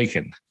 wasn't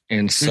taken.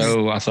 And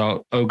so I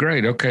thought, oh,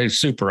 great. Okay,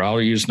 super. I'll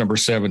use number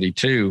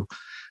 72.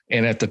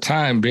 And at the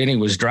time, Benny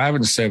was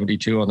driving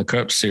 72 on the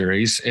Cup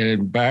Series.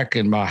 And back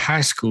in my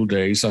high school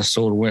days, I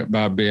sort of went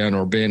by Ben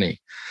or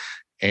Benny.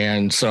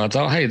 And so I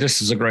thought, hey,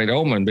 this is a great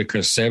omen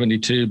because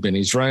 72,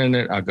 Benny's running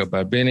it. I'll go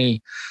by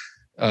Benny.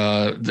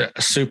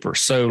 Super.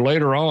 So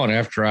later on,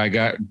 after I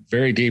got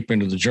very deep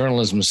into the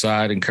journalism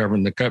side and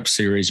covering the Cup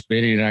Series,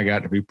 Benny and I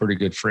got to be pretty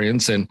good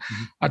friends. And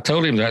I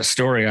told him that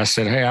story. I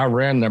said, hey, I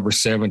ran number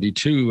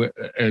 72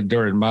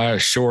 during my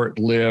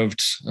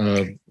short-lived,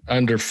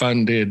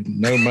 underfunded,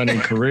 no money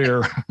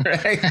career.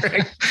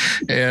 Right.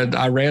 And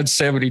I ran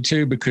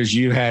 72 because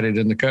you had it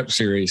in the Cup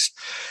Series.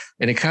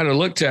 And he kind of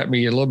looked at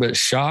me a little bit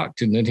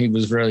shocked. And then he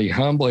was really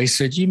humble. He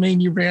said, you mean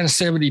you ran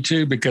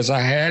 72 because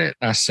I had it?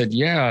 And I said,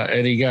 yeah.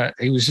 And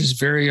he was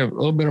just a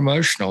little bit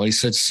emotional. He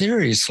said,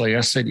 seriously?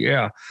 I said,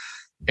 yeah.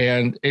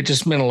 And it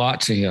just meant a lot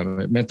to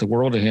him. It meant the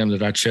world to him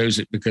that I chose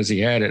it because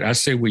he had it. I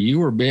said, well, you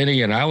were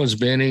Benny and I was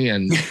Benny.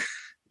 And,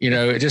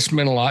 it just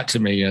meant a lot to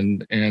me.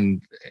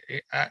 And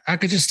I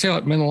could just tell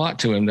it meant a lot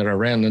to him that I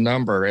ran the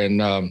number.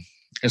 And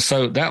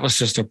so that was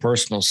just a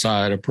personal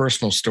side, a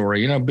personal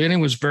story. Benny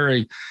was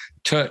very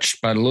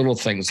touched by little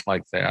things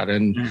like that.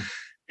 And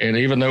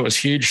even though it was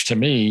huge to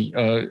me,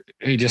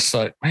 he just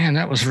thought, man,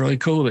 that was really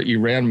cool that you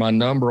ran my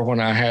number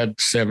when I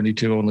had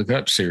 72 on the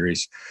Cup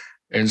Series.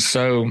 And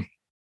so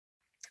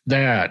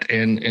that,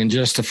 and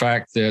just the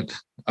fact that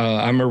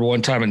I remember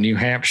one time in New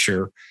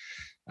Hampshire,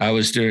 I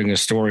was doing a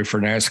story for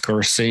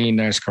NASCAR Scene,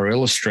 NASCAR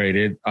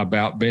Illustrated,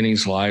 about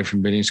Benny's life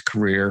and Benny's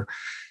career.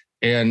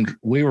 And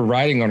we were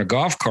riding on a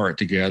golf cart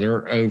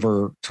together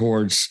over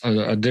towards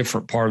a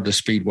different part of the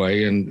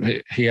speedway.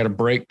 And he had a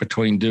break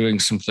between doing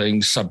some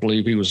things. I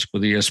believe he was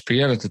with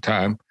ESPN at the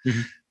time.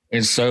 Mm-hmm.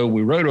 And so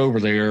we rode over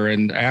there.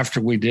 And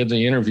after we did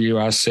the interview,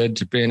 I said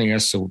to Benny, I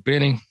said, well,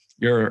 Benny,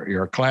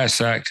 you're a class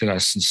act, and I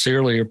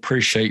sincerely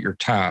appreciate your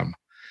time.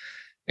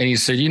 And he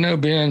said,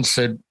 Ben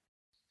said,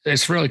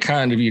 it's really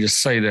kind of you to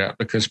say that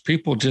because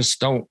people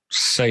just don't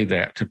say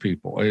that to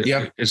people.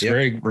 It's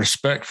very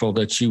respectful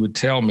that you would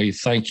tell me,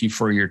 thank you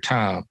for your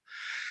time.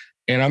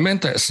 And I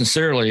meant that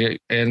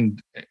sincerely.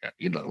 And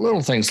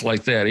little things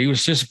like that. He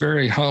was just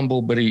very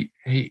humble, but he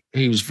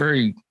was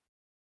very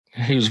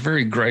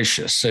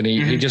gracious. And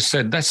he just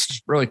said,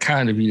 that's really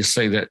kind of you to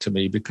say that to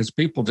me because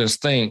people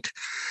just think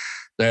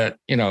that,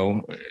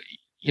 you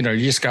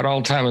just got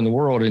all the time in the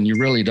world and you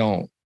really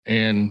don't.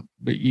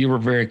 But you were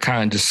very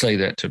kind to say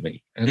that to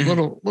me and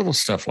little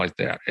stuff like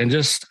that. And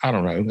just, I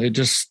don't know, it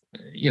just,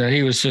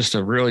 he was just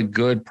a really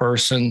good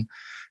person.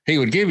 He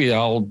would give you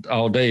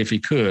all day if he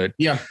could.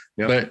 Yeah.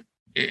 But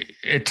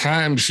at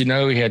times, he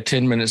had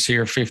 10 minutes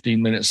here,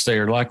 15 minutes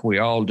there, like we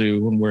all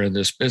do when we're in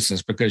this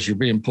business, because you're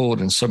being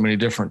pulled in so many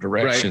different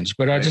directions.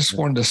 Right. But I just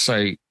wanted to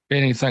say,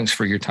 Benny, thanks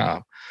for your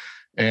time.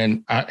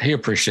 And he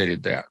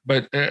appreciated that.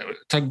 But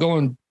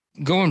going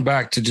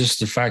back to just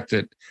the fact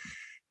that,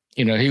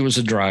 he was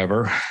a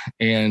driver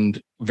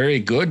and very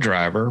good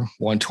driver,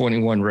 won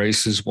 21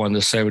 races, won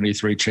the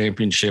 73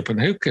 championship. And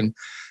who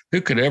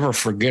could ever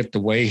forget the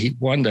way he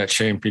won that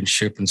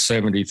championship in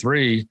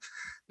 73?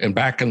 And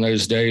back in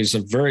those days,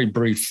 a very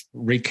brief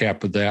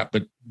recap of that,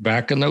 but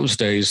back in those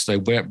days, they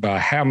went by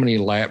how many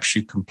laps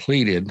you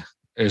completed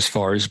as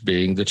far as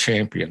being the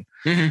champion.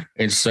 Mm-hmm.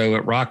 And so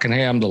at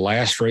Rockingham, the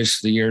last race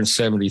of the year in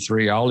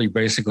 73, all he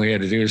basically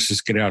had to do is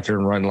just get out there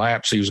and run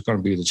laps. He was going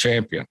to be the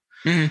champion.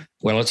 Mm-hmm.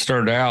 Well, it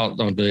started out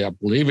on I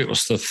believe it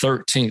was the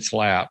 13th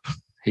lap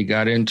he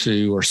got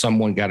into, or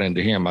someone got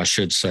into him, I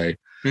should say,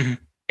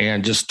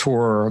 and just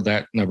tore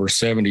that number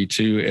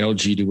 72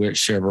 LG DeWitt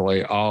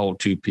Chevrolet all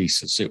to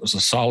pieces. It was a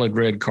solid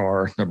red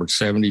car, number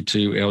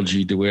 72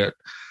 LG DeWitt.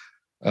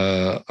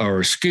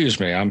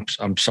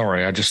 I'm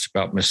sorry, I just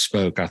about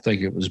misspoke. I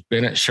think it was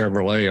Bennett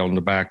Chevrolet on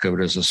the back of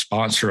it as a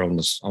sponsor on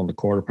the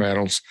quarter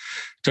panels.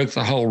 Took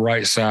the whole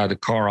right side of the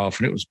car off,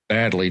 and it was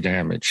badly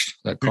damaged.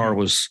 That car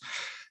was.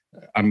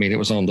 It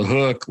was on the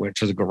hook, went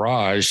to the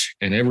garage,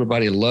 and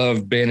everybody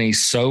loved Benny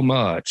so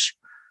much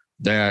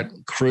that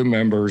crew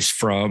members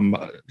from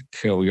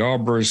Kel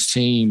Yarborough's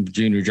team,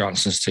 Junior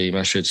Johnson's team,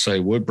 I should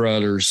say, Wood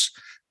Brothers,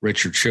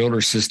 Richard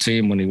Childress'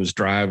 team when he was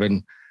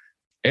driving,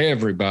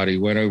 everybody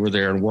went over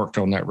there and worked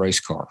on that race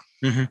car.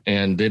 Mm-hmm.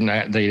 And they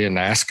didn't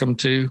ask them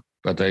to,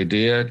 but they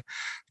did.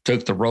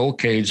 Took the roll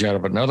cage out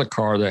of another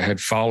car that had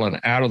fallen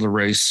out of the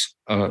race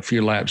a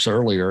few laps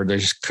earlier. They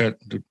just cut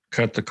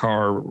the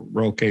car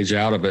roll cage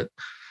out of it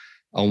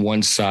on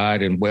one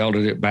side and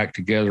welded it back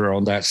together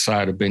on that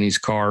side of Benny's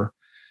car.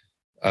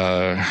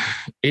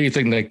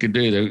 Anything they could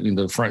do.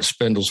 The front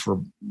spindles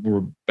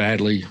were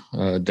badly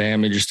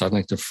damaged. I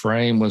think the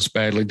frame was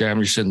badly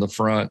damaged in the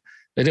front.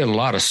 They did a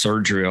lot of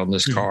surgery on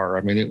this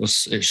car.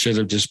 It should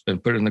have just been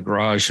put in the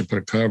garage and put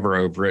a cover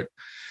over it.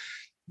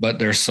 But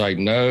they're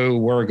saying, no,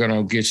 we're going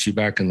to get you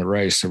back in the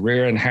race. The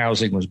rear end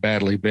housing was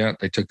badly bent.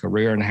 They took the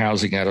rear end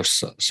housing out of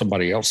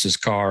somebody else's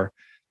car,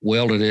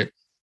 welded it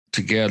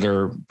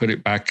together, put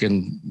it back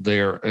in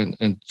there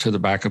and to the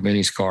back of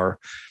Benny's car.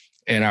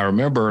 And I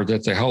remember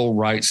that the whole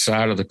right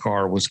side of the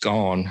car was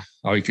gone.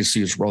 All you could see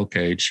was roll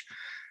cage.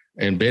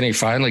 And Benny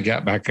finally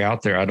got back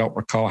out there. I don't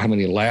recall how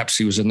many laps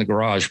he was in the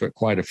garage, but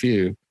quite a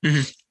few.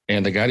 Mm-hmm.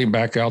 And they got him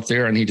back out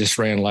there, and he just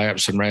ran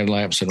laps and ran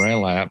laps and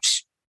ran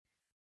laps,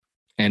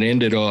 and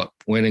ended up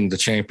winning the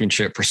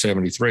championship for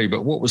 73.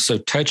 But what was so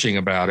touching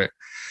about it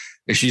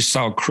is you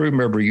saw crew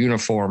member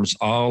uniforms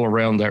all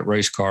around that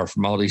race car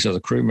from all these other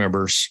crew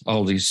members,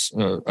 all these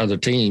other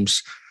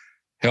teams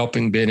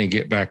helping Benny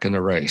get back in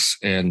the race.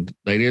 And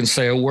they didn't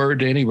say a word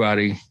to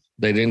anybody.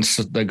 They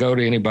go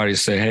to anybody and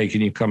say, hey,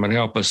 can you come and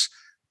help us?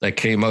 They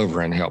came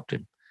over and helped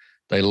him.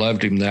 They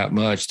loved him that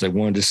much. They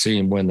wanted to see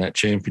him win that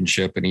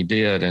championship, and he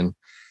did. And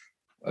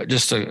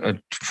just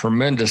a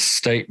tremendous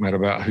statement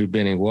about who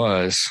Benny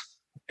was.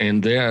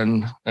 And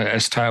then,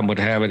 as time would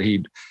have it,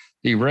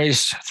 he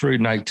raced through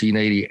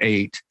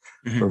 1988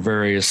 for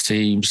various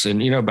teams.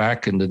 And,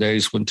 back in the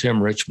days when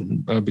Tim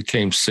Richmond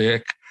became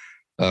sick,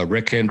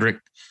 Rick Hendrick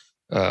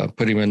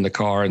put him in the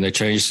car, and they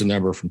changed the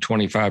number from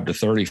 25 to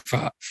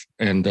 35.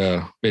 And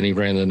Benny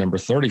ran the number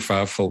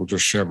 35 Folger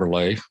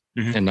Chevrolet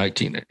in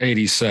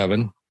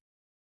 1987.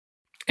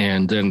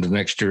 And then the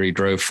next year he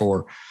drove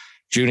for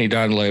Junie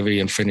Donlevy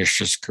and finished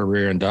his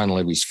career in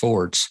Donlevy's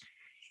Fords.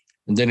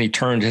 And then he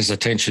turned his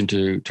attention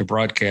to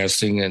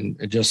broadcasting, and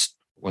it just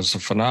was a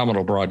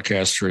phenomenal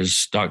broadcaster,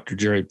 as Dr.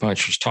 Jerry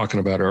Punch was talking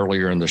about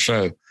earlier in the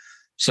show.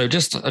 So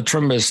just a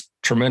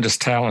tremendous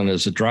talent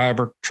as a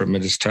driver,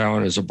 tremendous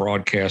talent as a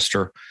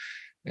broadcaster.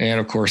 And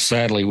of course,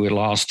 sadly, we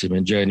lost him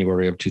in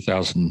January of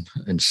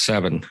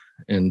 2007.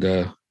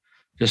 And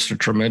just a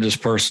tremendous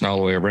person all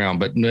the way around,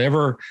 but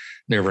never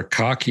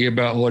cocky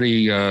about what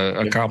he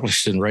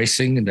accomplished in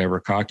racing, and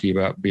never cocky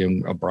about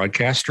being a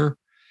broadcaster.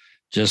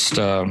 Just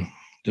a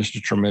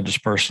tremendous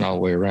person all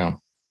the way around.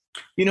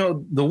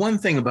 The one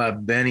thing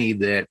about Benny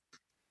that,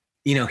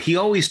 he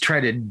always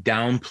tried to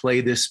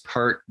downplay this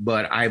part,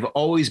 but I've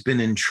always been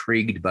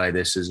intrigued by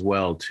this as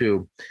well,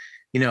 too.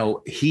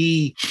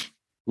 He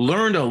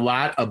learned a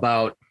lot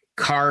about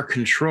car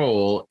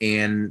control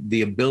and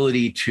the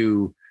ability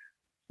to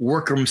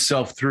work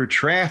himself through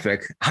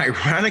traffic,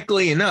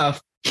 ironically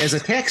enough, as a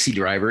taxi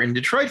driver in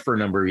Detroit for a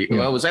number of years.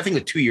 Well, it was, I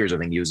think, 2 years, I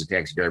think he was a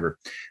taxi driver.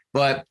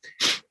 But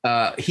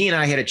he and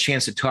I had a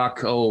chance to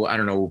talk, I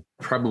don't know,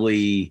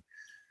 probably,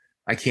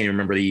 I can't even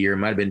remember the year. It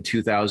might have been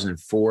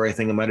 2004, I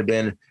think it might have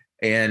been.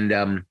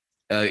 And,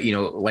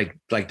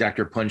 like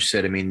Dr. Punch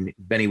said, I mean,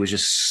 Benny was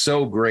just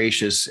so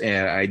gracious.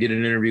 I did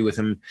an interview with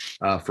him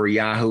for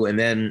Yahoo. And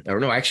then,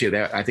 I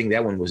think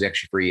that one was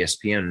actually for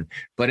ESPN.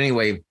 But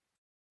anyway,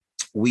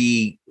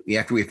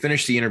 after we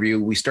finished the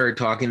interview, we started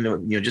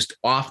talking, just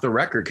off the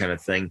record kind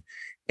of thing.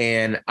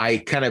 And I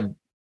kind of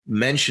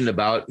mentioned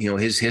about,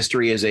 his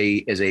history as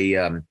a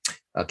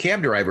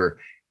cab driver.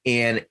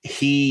 And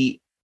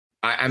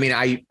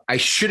I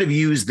should have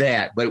used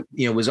that, but,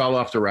 it was all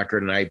off the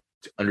record, and I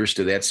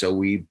understood that.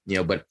 So he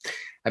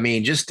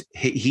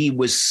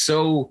was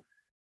so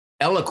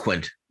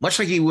eloquent, much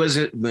like he was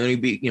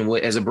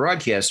as a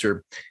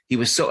broadcaster. He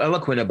was so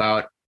eloquent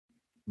about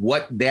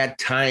what that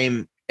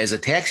time as a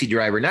taxi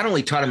driver not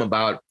only taught him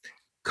about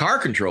car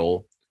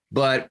control,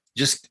 but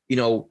just,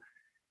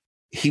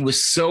 he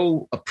was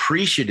so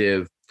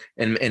appreciative.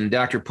 And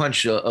Dr.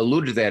 Punch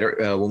alluded to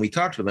that when we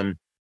talked with him,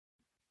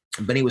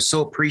 but he was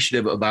so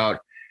appreciative about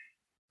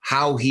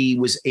how he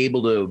was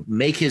able to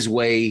make his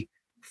way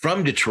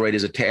from Detroit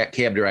as a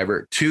cab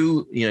driver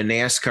to,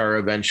 NASCAR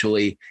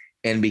eventually,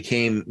 and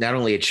became not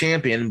only a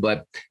champion,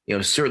 but,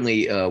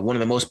 certainly one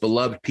of the most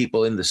beloved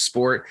people in the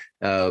sport.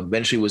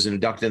 Eventually was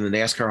inducted in the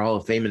NASCAR Hall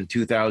of Fame in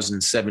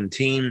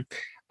 2017.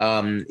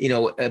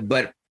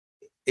 But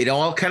it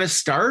all kind of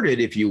started,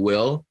 if you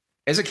will,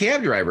 as a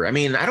cab driver. I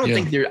mean, I don't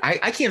think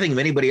I can't think of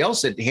anybody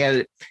else that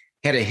had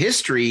a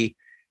history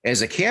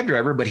as a cab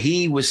driver, but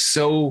he was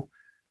so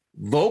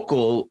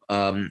vocal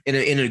in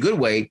a good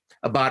way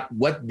about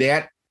what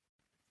that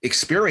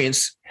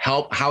experience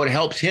how it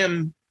helped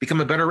him become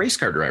a better race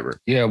car driver.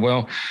 Yeah,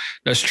 well,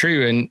 that's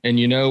true. And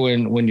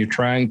when you're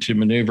trying to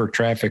maneuver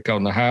traffic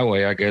on the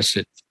highway, I guess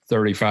at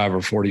 35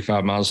 or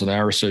 45 miles an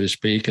hour, so to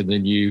speak, and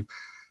then you,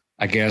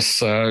 I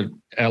guess,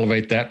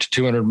 elevate that to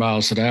 200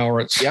 miles an hour.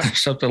 It's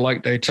something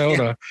like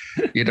Daytona.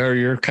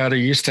 You're kind of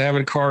used to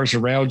having cars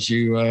around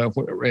you, and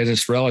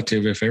it's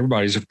relative. If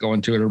everybody's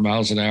going 200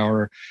 miles an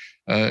hour,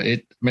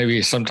 it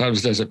maybe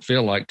sometimes doesn't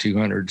feel like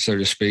 200, so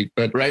to speak.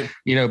 But,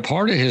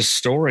 part of his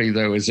story,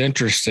 though, is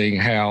interesting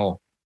how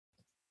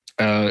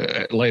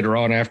later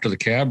on after the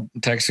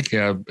taxi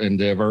cab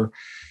endeavor,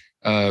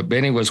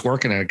 Benny was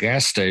working at a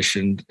gas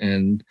station,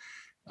 and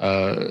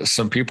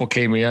some people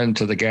came in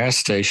to the gas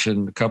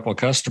station, a couple of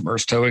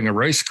customers towing a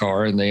race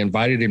car, and they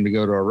invited him to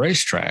go to a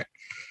racetrack.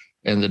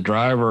 And the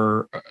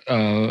driver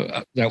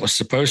that was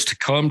supposed to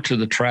come to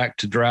the track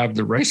to drive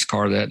the race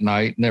car that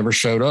night never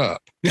showed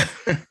up.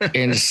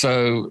 And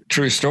so,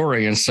 true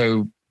story. And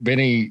so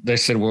Benny, they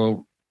said,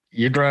 well,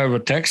 you drive a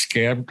taxi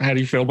cab. How do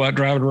you feel about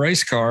driving a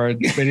race car? And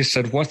Benny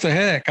said, what the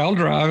heck? I'll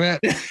drive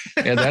it.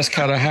 And that's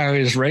kind of how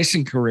his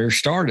racing career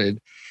started.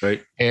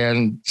 Right.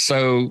 And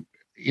so,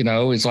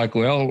 it's like,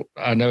 well,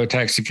 I know a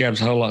taxi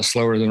cab's a whole lot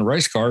slower than a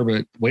race car,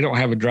 but we don't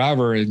have a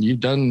driver, and you've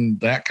done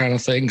that kind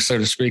of thing, so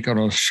to speak, on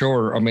a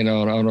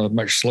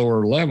much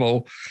slower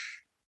level.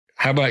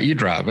 How about you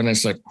drive? And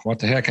it's like, what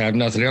the heck? I have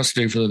nothing else to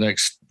do for the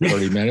next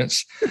 30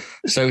 minutes.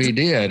 So he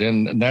did.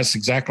 And that's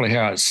exactly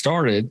how it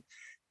started.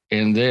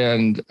 And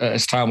then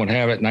as time would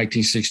have it, in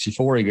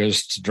 1964, he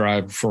goes to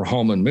drive for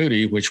Holman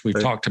Moody, which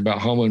we've talked about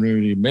Holman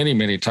Moody many,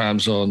 many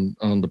times on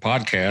the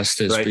podcast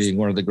as being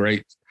one of the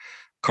great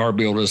car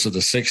builders of the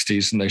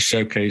 60s. And they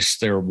showcased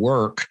their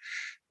work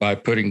by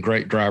putting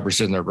great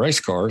drivers in their race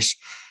cars.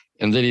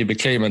 And then he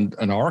became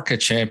an ARCA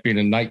champion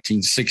in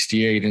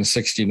 1968 and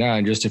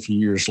 69, just a few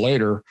years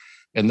later.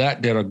 And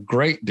that did a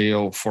great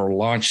deal for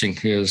launching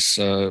his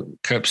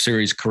Cup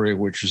Series career,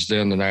 which was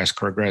then the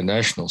NASCAR Grand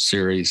National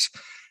Series.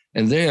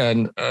 And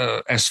then,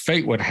 as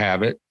fate would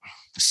have it,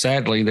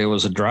 sadly, there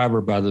was a driver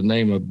by the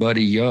name of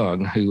Buddy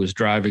Young who was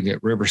driving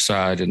at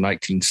Riverside in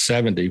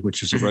 1970,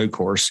 which is a road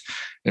course,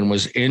 and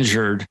was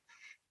injured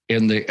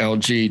in the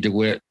LG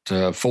DeWitt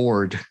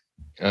Ford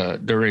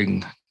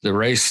during the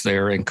race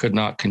there and could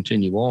not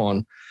continue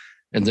on.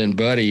 And then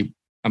Benny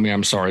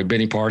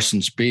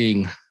Parsons,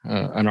 being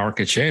an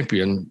ARCA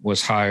champion,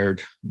 was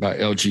hired by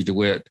LG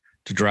DeWitt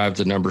to drive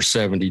the number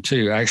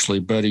 72. Actually,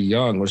 Buddy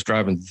Young was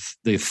driving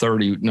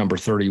the number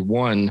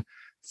 31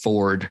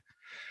 Ford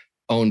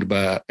owned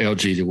by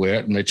LG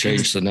DeWitt, and they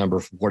changed the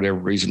number for whatever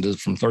reason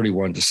from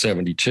 31 to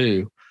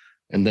 72.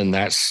 And then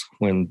that's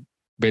when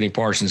Benny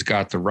Parsons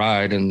got the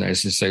ride, and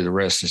as you say, the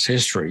rest is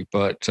history.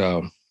 But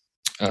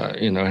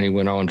he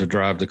went on to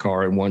drive the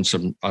car and won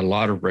a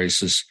lot of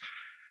races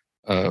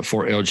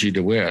for LG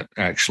DeWitt.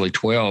 Actually,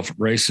 12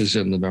 races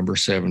in the number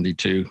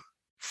 72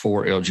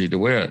 for LG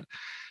DeWitt.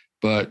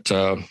 But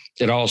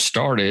it all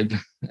started,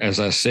 as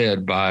I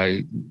said,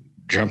 by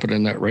jumping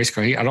in that race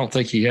car. I don't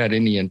think he had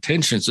any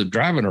intentions of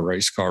driving a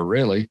race car,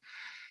 really.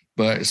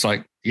 But it's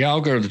like, yeah,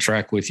 I'll go to the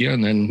track with you.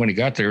 And then when he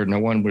got there, no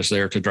one was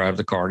there to drive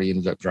the car, and he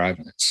ended up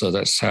driving it. So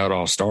that's how it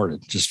all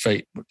started. Just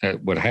fate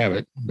would have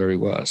it. There he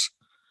was.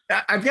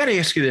 I've got to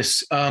ask you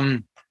this,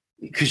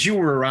 because you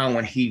were around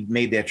when he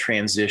made that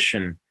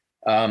transition.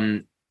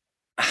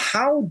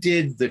 How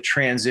did the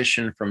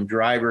transition from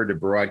driver to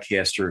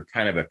broadcaster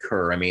kind of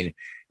occur? I mean,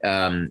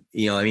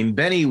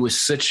 Benny was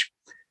such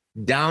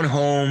down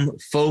home,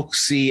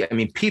 folksy. I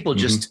mean, people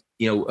just,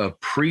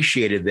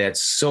 appreciated that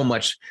so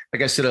much.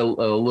 Like I said a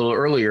little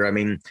earlier, I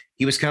mean,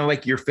 he was kind of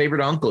like your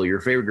favorite uncle,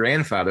 your favorite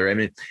grandfather. I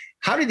mean,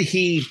 how did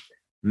he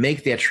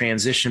make that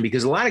transition?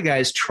 Because a lot of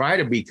guys try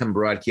to become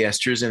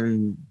broadcasters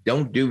and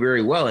don't do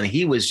very well. And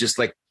he was just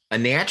like a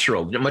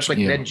natural, much like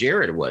Ned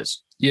Jarrett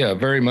was. Yeah,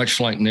 very much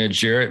like Ned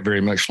Jarrett,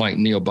 very much like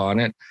Neil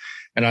Bonnet.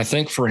 And I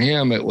think for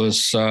him, it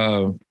was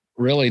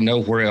really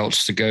nowhere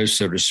else to go,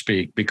 so to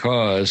speak,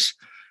 because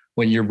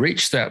when you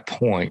reach that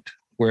point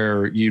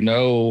where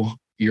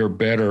you're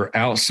better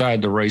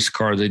outside the race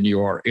car than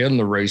you are in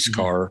the race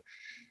car,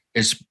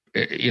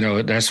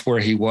 that's where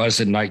he was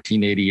in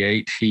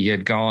 1988. He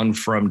had gone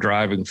from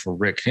driving for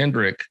Rick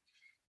Hendrick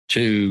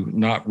to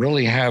not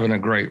really having a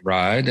great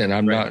ride.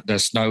 And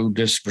that's no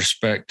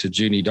disrespect to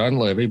Junie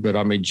Dunleavy, but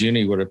I mean,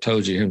 Junie would have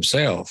told you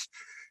himself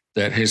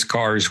that his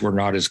cars were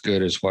not as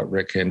good as what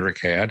Rick Hendrick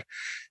had.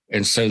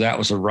 And so that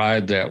was a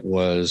ride that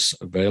was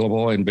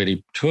available, and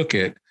Benny took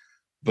it,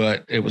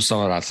 but it was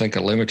on, I think,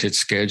 a limited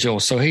schedule.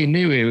 So he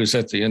knew he was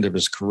at the end of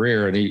his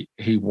career, and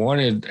he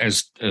wanted,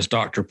 as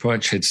Dr.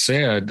 Punch had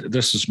said,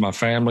 this is my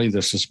family,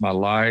 this is my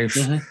life.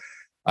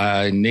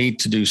 I need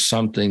to do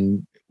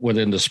something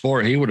within the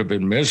sport. He would have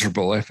been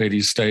miserable if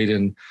he stayed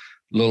in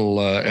little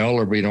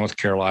Ellerby, North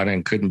Carolina,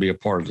 and couldn't be a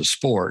part of the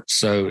sport.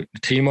 So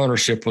team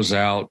ownership was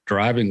out,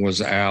 driving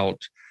was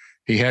out.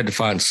 He had to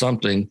find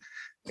something.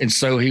 And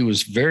so he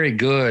was very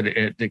good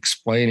at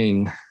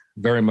explaining,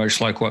 very much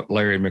like what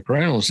Larry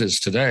McReynolds is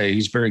today.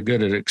 He's very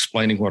good at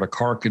explaining what a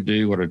car could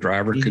do, what a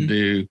driver could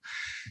do.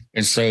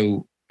 And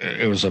so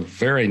it was a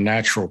very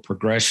natural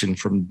progression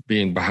from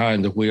being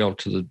behind the wheel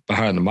to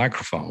behind the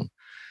microphone.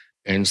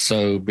 And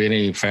so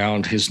Benny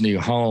found his new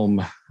home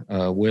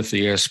with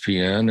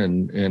ESPN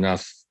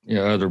and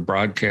other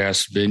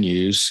broadcast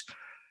venues.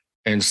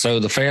 And so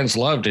the fans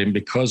loved him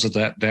because of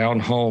that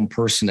down-home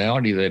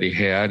personality that he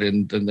had,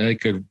 and they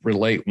could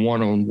relate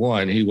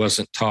one-on-one. He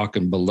wasn't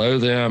talking below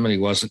them, and he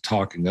wasn't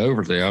talking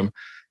over them.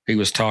 He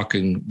was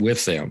talking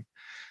with them.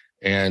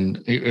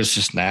 And it was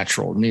just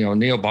natural.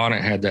 Neil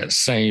Bonnet had that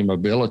same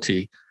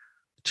ability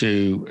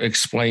to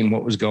explain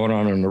what was going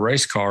on in the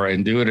race car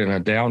and do it in a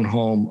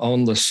down-home,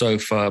 on the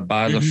sofa,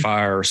 by the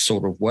fire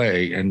sort of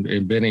way.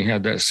 And Benny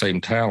had that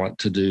same talent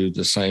to do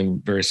the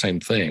very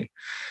same thing.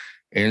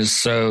 And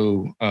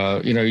so,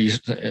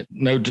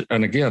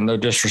 and again, no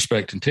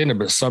disrespect intended,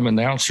 but some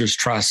announcers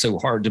try so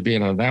hard to be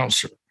an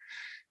announcer,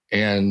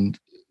 and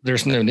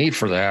there's no need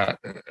for that.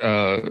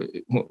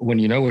 When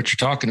you know what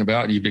you're talking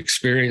about, you've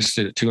experienced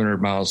it at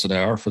 200 miles an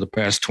hour for the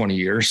past 20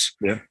 years.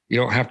 Yeah. You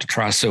don't have to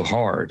try so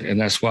hard.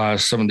 And that's why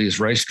some of these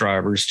race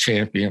drivers,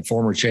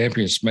 former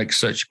champions, make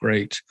such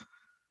great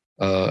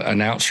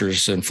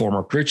announcers and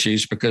former crew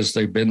chiefs, because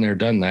they've been there,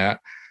 done that.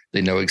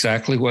 They know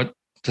exactly what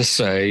to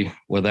say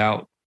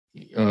without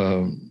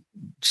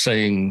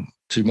saying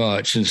too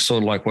much. And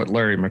sort of like what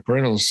Larry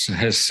McReynolds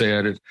has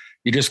said,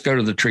 you just go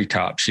to the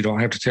treetops. You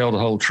don't have to tell the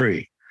whole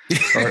tree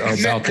or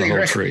about the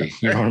whole tree.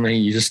 You know what I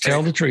mean? You just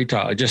tell the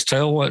treetop. Just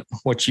tell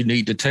what you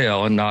need to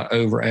tell, and not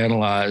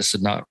overanalyze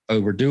and not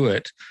overdo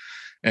it.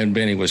 And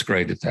Benny was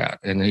great at that.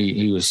 And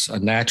he was a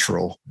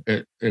natural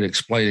at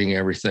explaining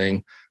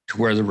everything to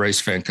where the race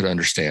fan could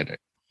understand it.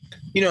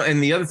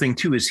 And the other thing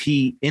too is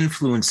he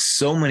influenced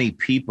so many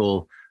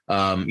people,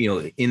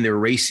 in their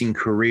racing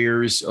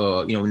careers.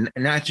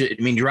 Not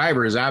just,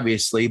 drivers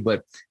obviously,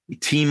 but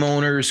team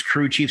owners,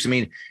 crew chiefs.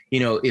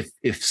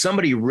 If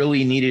somebody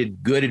really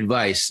needed good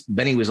advice,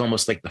 Benny was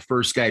almost like the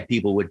first guy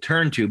people would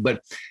turn to.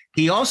 But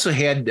he also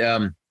had,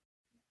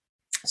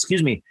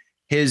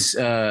 his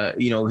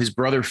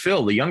brother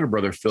Phil, the younger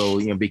brother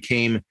Phil,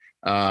 became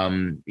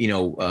a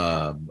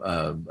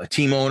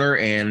team owner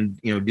and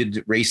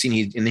did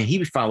racing. And then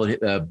he followed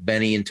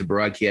Benny into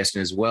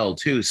broadcasting as well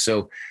too.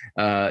 So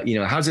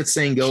how's that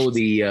saying go?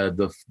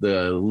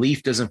 The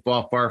leaf doesn't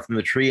fall far from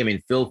the tree.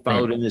 Phil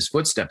followed in his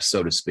footsteps,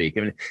 so to speak.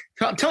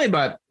 Tell me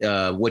about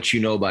what you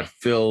know about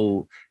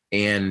Phil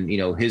and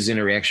his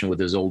interaction with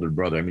his older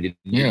brother. Did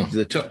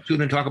the two of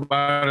them talk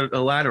about it a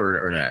lot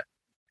or not?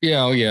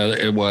 Yeah,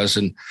 it was.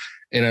 And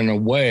in a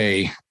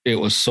way, it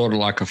was sort of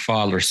like a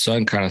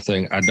father-son kind of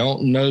thing. I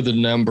don't know the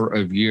number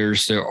of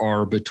years there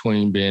are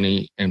between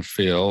Benny and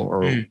Phil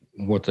or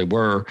what they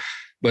were,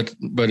 but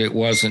it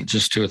wasn't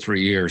just 2 or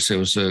 3 years. It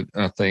was, I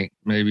think,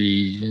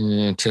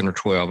 maybe 10 or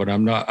 12.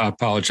 And I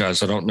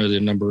apologize. I don't know the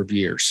number of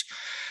years.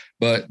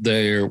 But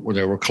they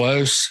were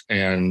close,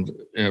 and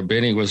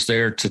Benny was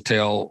there to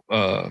tell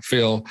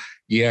Phil,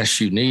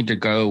 yes, you need to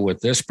go with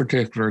this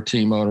particular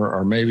team owner,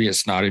 or maybe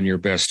it's not in your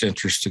best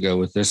interest to go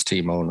with this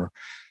team owner.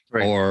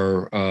 Right.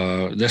 Or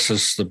this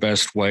is the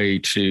best way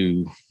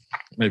to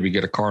maybe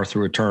get a car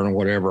through a turn or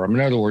whatever.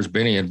 In other words,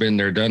 Benny had been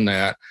there, done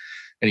that,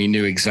 and he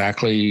knew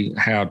exactly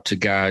how to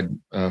guide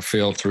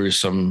Phil through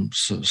some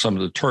of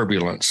the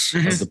turbulence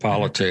of the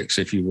politics,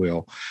 if you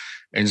will.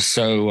 And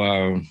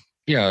so,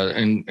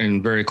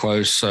 and very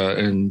close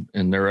in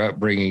their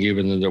upbringing,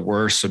 even though there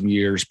were some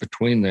years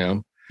between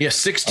them. Yeah,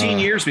 16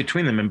 years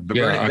between them. And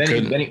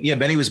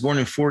Benny was born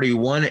in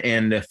 41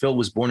 and Phil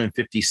was born in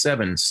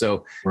 57.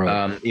 So,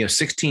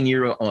 16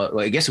 year,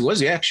 I guess it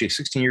was actually a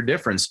 16-year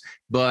difference.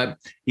 But,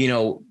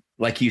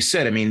 like you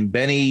said,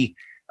 Benny,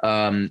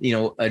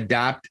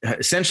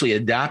 essentially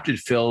adopted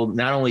Phil,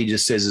 not only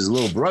just as his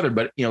little brother,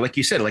 but, like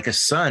you said, like a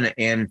son.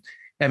 And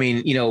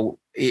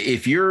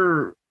if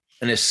you're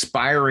an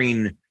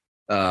aspiring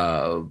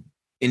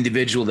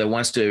individual that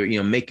wants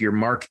to, make your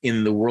mark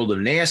in the world of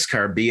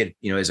NASCAR, be it,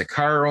 as a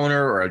car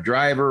owner or a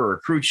driver or a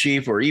crew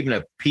chief or even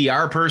a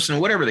PR person,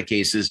 whatever the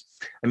case is.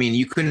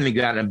 You couldn't have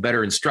gotten a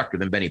better instructor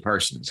than Benny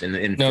Parsons.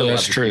 And no,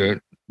 that's true.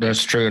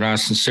 That's true. And I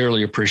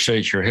sincerely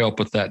appreciate your help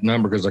with that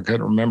number because I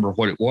couldn't remember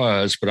what it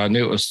was, but I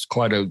knew it was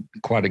quite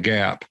a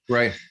gap.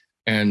 Right.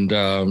 And,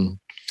 and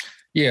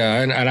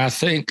I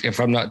think, if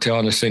I'm not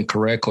telling this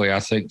incorrectly, I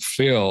think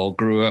Phil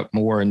grew up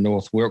more in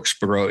North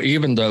Wilkesboro,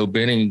 even though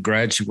Benny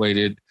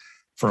graduated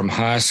from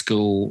high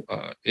school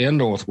in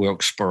North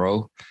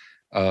Wilkesboro,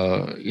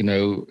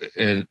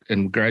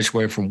 and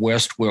graduated from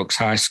West Wilkes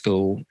High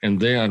School. And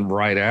then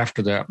right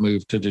after that,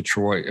 moved to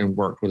Detroit and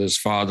worked with his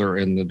father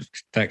in the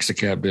taxi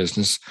cab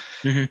business.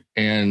 Mm-hmm.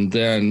 And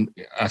then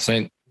I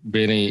think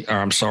Phil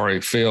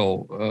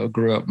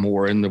grew up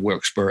more in the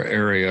Wilkesboro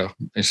area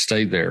and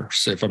stayed there.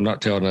 So if I'm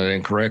not telling that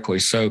incorrectly.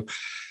 So,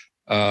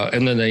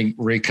 and then they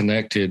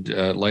reconnected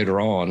later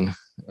on.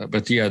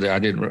 But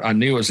I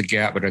knew it was a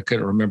gap, but I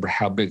couldn't remember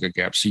how big a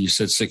gap. So you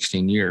said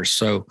 16 years.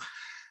 So,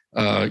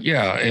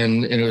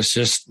 and it was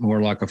just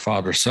more like a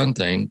father-son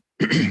thing,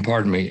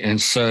 pardon me.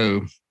 And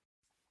so,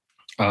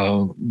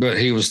 but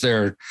he was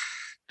there,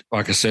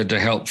 like I said, to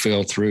help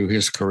Phil through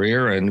his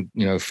career. And,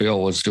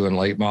 Phil was doing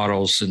late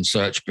models and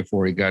such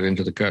before he got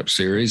into the Cup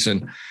Series.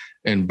 And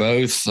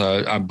both,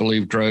 I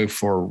believe, drove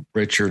for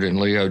Richard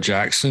and Leo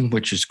Jackson,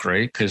 which is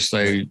great because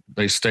they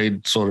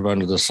stayed sort of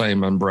under the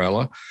same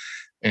umbrella.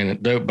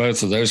 And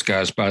both of those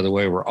guys, by the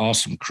way, were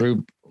awesome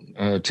crew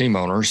team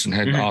owners and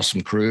had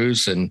awesome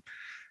crews and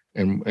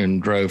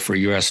drove for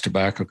U.S.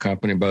 Tobacco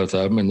Company, both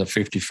of them, in the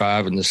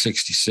 55 and the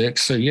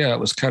 66. So, it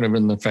was kind of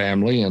in the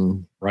family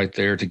and right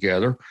there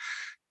together.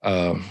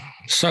 It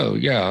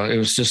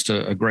was just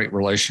a great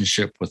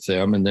relationship with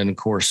them. And then, of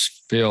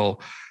course, Phil,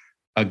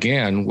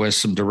 again, with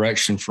some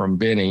direction from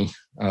Benny,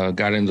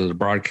 got into the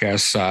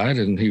broadcast side,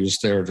 and he was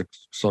there to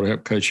sort of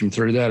help coach him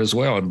through that as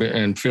well.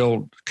 And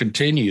Phil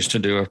continues to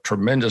do a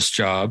tremendous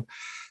job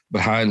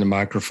behind the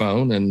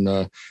microphone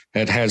and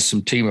had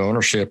some team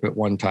ownership at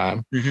one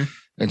time. Mm-hmm.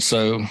 And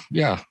so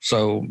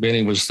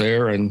Benny was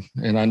there, and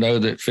I know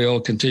that Phil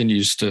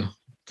continues to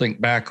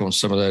think back on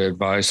some of that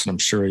advice, and I'm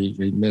sure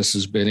he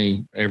misses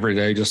Benny every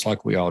day, just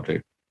like we all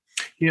do.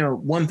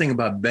 One thing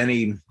about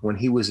Benny, when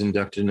he was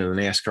inducted into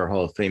the NASCAR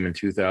Hall of Fame in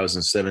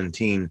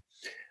 2017,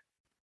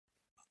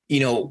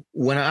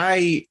 when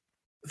I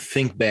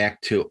think back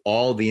to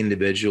all the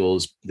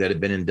individuals that have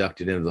been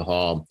inducted into the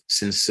Hall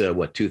since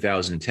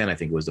 2010, I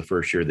think it was the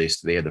first year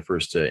they had the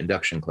first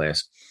induction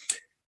class.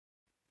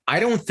 I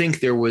don't think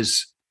there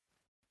was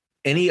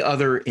any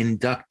other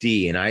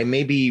inductee, and I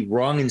may be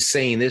wrong in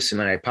saying this,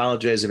 and I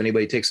apologize if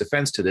anybody takes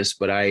offense to this,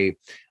 but I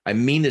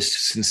mean this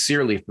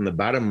sincerely from the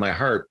bottom of my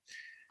heart.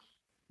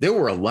 there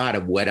were a lot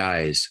of wet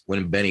eyes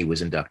when Benny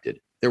was inducted.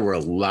 There were a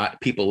lot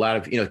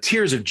of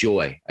tears of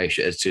joy. I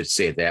should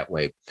say it that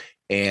way.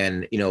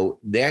 And,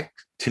 that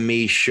to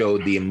me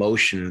showed the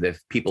emotion that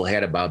people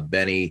had about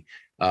Benny,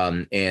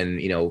 and,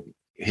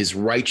 his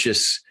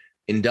righteous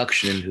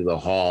induction into the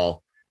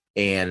hall,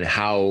 and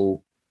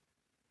how,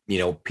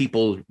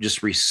 people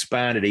just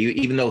responded,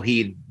 even though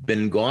he'd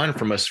been gone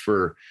from us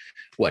for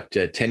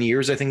 10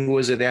 years, I think it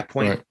was at that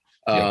point.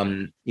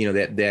 Right.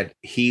 That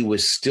he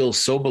was still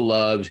so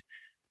beloved.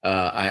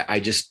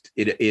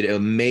 It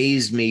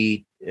amazed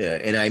me.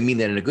 And I mean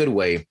that in a good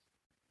way.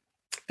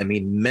 I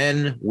mean,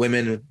 men,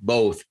 women,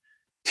 both,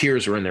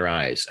 tears were in their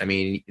eyes. I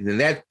mean, and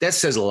that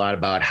says a lot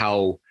about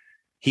how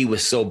he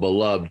was so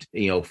beloved,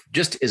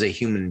 just as a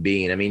human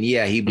being. I mean,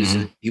 yeah, he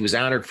was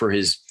honored for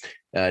his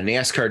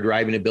NASCAR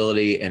driving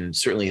ability and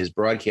certainly his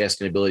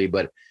broadcasting ability.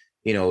 But,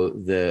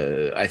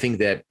 I think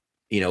that,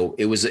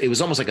 it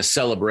was almost like a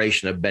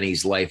celebration of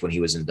Benny's life when he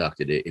was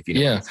inducted. If you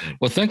know. Yeah.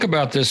 Well, think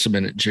about this a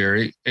minute,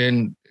 Jerry.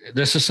 And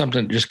this is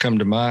something that just come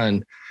to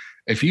mind.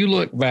 If you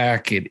look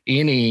back at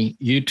any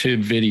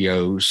YouTube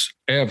videos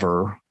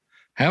ever,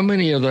 how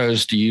many of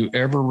those do you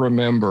ever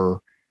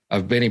remember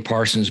of Benny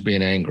Parsons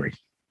being angry?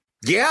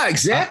 Yeah,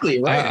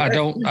 exactly. I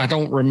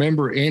don't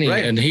remember any.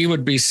 Right. And he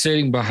would be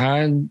sitting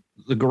behind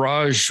the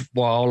garage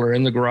wall or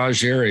in the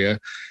garage area,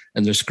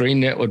 and the screen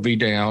net would be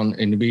down,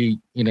 and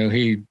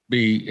he'd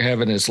be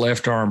having his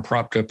left arm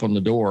propped up on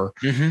the door.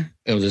 Mm-hmm.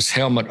 It was his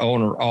helmet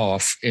on or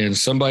off, and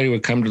somebody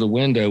would come to the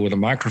window with a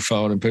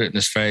microphone and put it in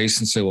his face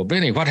and say, "Well,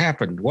 Benny, what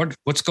happened?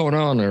 What's going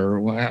on?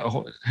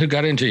 Or who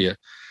got into you?"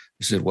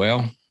 He said,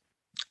 "Well,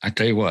 I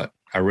tell you what,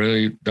 I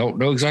really don't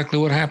know exactly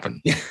what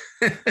happened."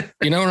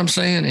 You know what I'm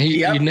saying?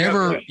 You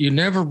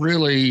never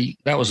really.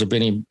 That was a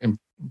Benny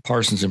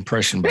Parsons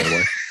impression, by the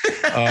way.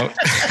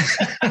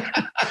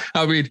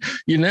 I mean,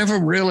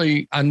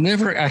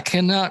 I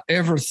cannot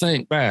ever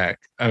think back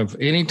of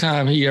any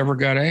time he ever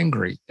got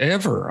angry,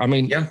 ever. I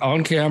mean,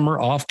 on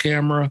camera, off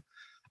camera,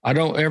 I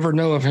don't ever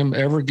know of him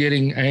ever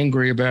getting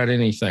angry about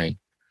anything.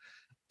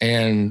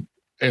 And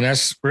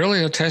that's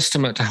really a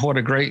testament to what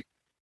a great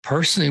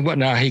person he was.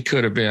 Now, he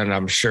could have been,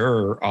 I'm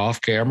sure,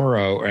 off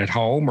camera or at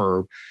home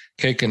or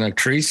kicking a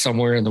tree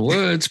somewhere in the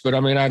woods. But I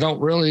mean, I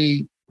don't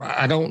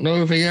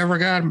know if he ever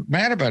got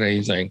mad about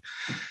anything.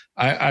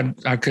 I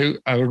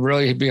would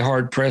really be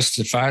hard pressed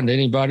to find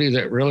anybody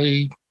that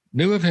really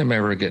knew of him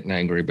ever getting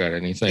angry about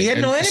anything. He had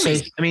no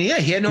enemies. So, he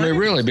had no enemies.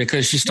 Really,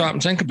 because you stop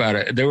and think about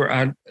it.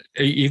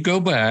 You go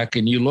back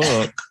and you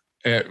look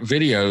at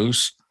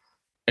videos,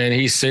 and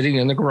he's sitting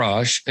in the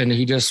garage, and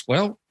he just,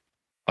 I'll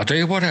tell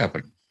you what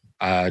happened.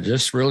 I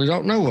just really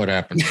don't know what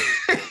happened.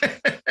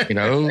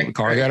 The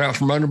car got out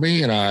from under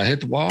me, and I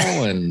hit the wall,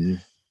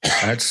 and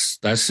that's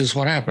just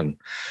what happened.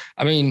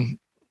 I mean,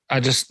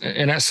 and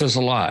that says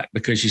a lot,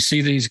 because you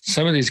see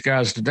some of these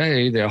guys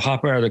today, they'll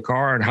hop out of the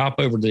car and hop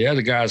over to the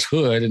other guy's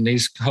hood, and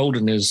he's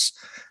holding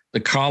the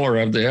collar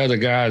of the other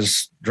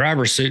guy's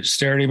driver's seat,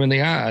 staring him in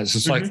the eyes.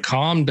 It's like,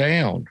 calm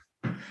down.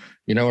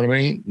 You know what I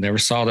mean? Never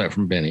saw that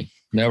from Benny.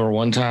 Never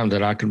one time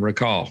that I can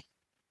recall.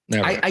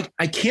 Never.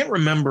 I can't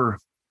remember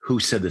who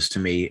said this to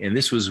me, and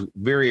this was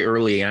very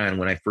early on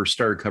when I first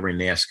started covering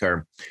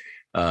NASCAR,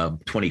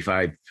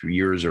 25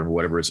 years or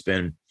whatever it's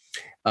been.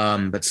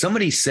 But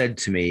somebody said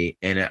to me,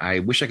 and I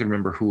wish I could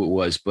remember who it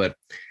was,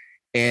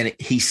 and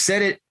he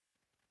said it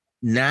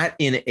not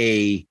in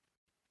a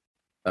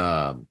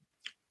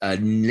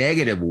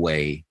negative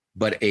way,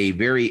 but a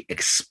very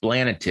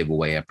explanative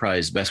way. Probably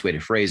is the best way to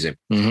phrase it.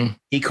 Mm-hmm.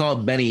 He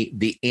called Benny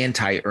the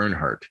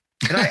anti-Earnhardt.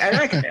 And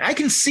I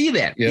can see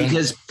that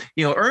because,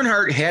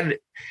 Earnhardt had,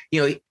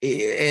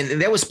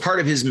 and that was part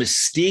of his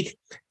mystique.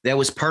 That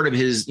was part of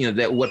his,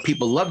 that what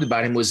people loved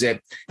about him was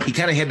that he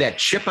kind of had that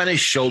chip on his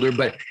shoulder,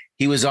 but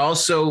he was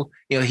also,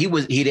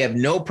 he'd have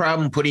no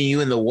problem putting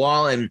you in the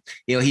wall, and,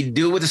 he'd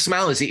do it with a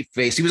smile on his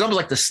face. He was almost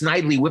like the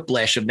Snidely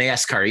Whiplash of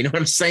NASCAR. You know what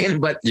I'm saying?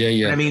 But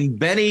I mean,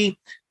 Benny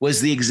was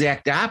the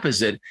exact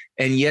opposite,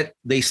 and yet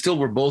they still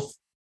were both,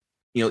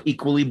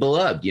 equally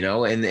beloved,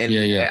 and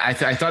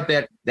I thought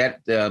that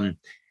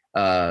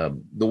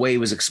the way it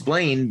was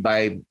explained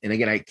by, and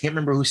again, I can't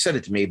remember who said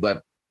it to me,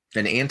 but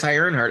an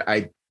anti-Earnhardt,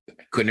 I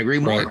couldn't agree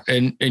more. Right.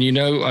 And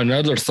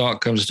another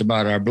thought comes to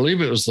mind. I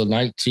believe it was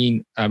I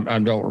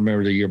don't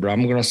remember the year, but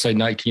I'm going to say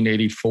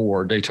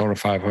 1984 Daytona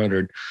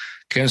 500.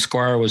 Ken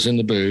Squire was in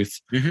the booth.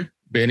 Mm-hmm.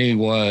 Benny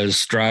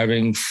was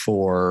driving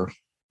for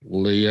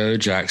Leo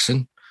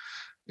Jackson.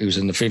 He was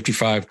in the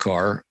 55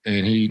 car,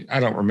 and I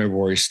don't remember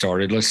where he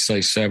started. Let's say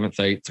 7th,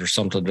 8th or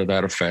something to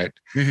that effect.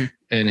 Mm-hmm.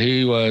 And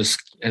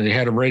he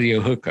had a radio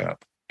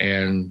hookup,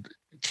 and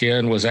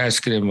Ken was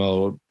asking him,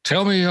 "Oh,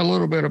 tell me a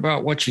little bit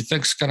about what you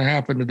think is going to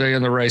happen today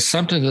in the race,"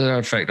 something to that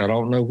effect. I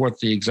don't know what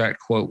the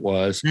exact quote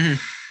was,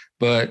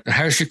 but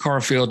how's your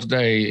car feel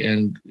today?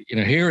 And,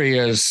 here he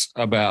is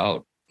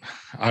about,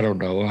 I don't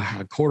know,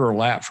 a quarter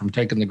lap from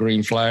taking the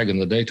green flag in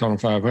the Daytona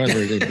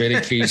 500. And Benny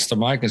keys to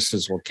Mike and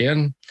says, "Well,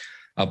 Ken,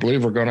 I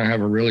believe we're going to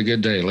have a really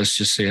good day. Let's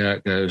just see how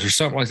it goes," or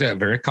something like that.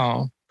 Very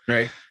calm,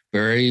 right?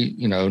 Very,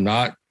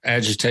 not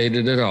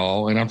agitated at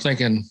all. And I'm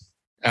thinking,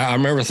 I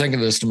remember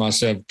thinking this to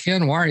myself,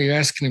 Ken, why are you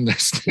asking him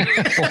this?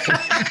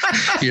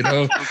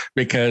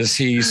 Because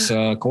he's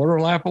a quarter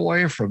lap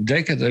away from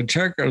taking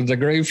the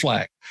green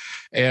flag.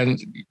 And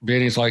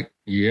Benny's like,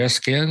 yes,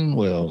 Ken,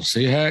 we'll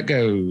see how it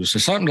goes. Or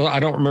something. I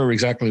don't remember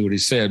exactly what he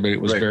said, but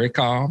it was very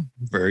calm,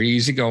 very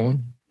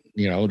easygoing.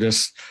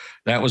 Just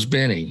that was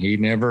Benny. He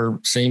never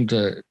seemed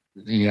to.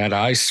 He had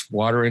ice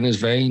water in his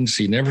veins.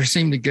 He never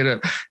seemed to get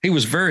up. He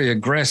was very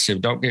aggressive.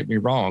 Don't get me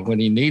wrong. When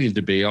he needed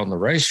to be on the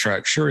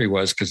racetrack, sure he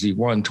was, because he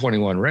won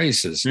 21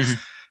 races. Mm-hmm.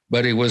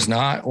 But he was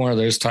not one of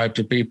those types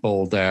of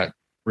people that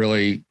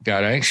really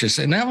got anxious.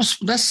 And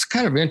that's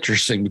kind of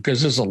interesting,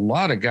 because there's a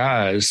lot of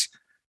guys,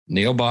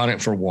 Neil Bonnet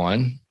for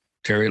one,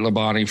 Terry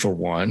Labonte for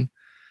one,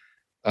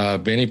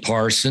 Benny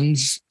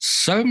Parsons,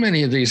 so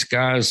many of these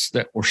guys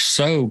that were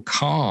so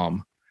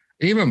calm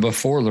even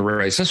before the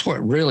race. That's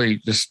what really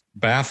just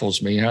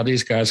baffles me, how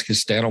these guys can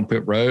stand on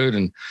pit road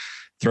and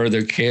throw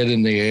their kid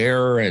in the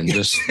air and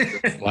just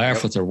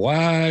laugh with their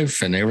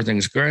wife and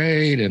everything's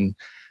great. And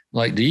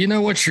like, do you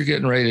know what you're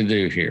getting ready to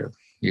do here?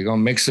 You're going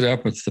to mix it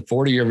up with the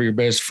 40 of your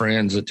best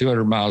friends at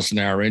 200 miles an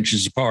hour,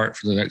 inches apart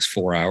for the next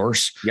 4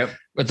 hours. Yep.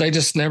 But they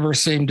just never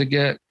seem to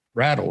get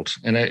rattled.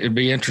 And it'd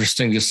be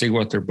interesting to see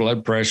what their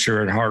blood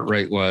pressure and heart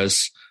rate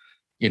was,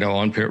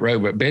 on pit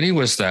road. But Benny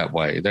was that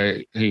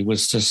way. He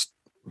was just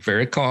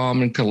very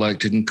calm and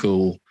collected and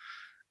cool.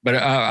 But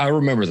I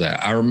remember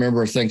that. I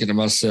remember thinking to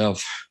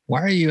myself,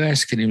 why are you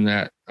asking him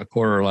that a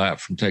quarter lap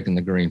from taking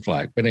the green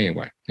flag? But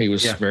anyway, he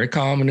was very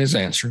calm in his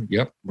answer.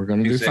 Yep, we're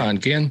going to do fine,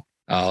 Ken.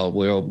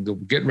 We'll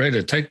get ready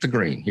to take the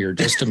green here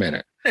just a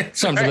minute.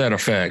 Something to that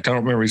effect. I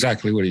don't remember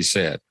exactly what he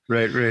said.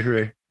 Right.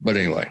 But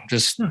anyway,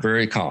 just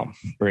very calm,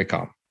 very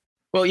calm.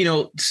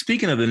 Well,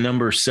 speaking of the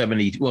number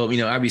 70,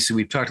 obviously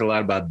we've talked a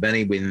lot about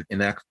Benny,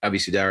 and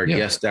obviously our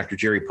guest, Dr.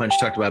 Jerry Punch,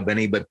 talked about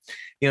Benny, but,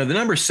 the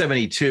number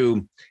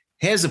 72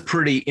 has a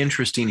pretty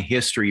interesting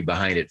history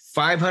behind it.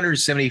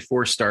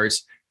 574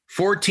 starts,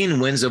 14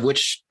 wins, of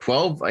which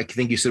 12, I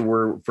think you said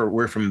were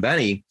from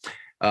Benny,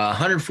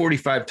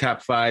 145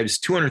 top fives,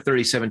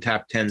 237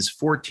 top tens,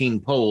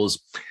 14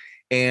 poles.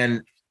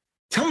 And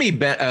tell me,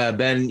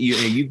 Ben,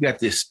 you've got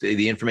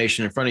the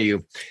information in front of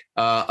you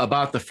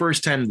about the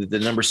first time that the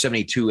number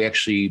 72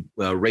 actually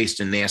raced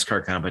in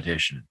NASCAR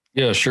competition.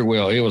 Yeah, sure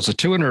will. It was a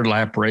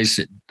 200-lap race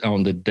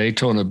on the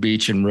Daytona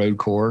Beach and Road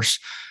Course.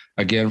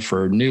 Again,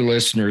 for new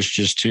listeners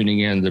just tuning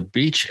in, the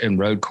beach and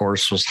road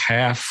course was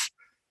half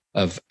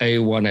of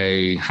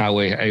A1A,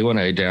 Highway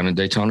A1A down in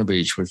Daytona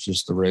Beach, which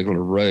is the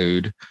regular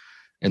road.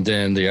 And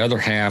then the other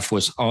half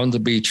was on the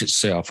beach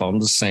itself, on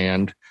the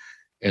sand.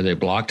 And they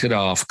blocked it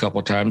off a couple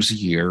of times a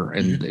year.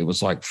 And it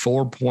was like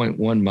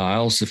 4.1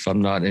 miles, if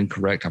I'm not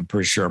incorrect. I'm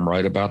pretty sure I'm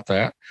right about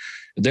that.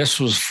 This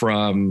was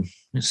from,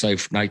 say,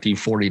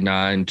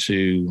 1949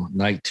 to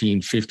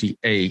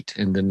 1958.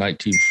 And then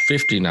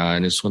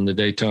 1959 is when the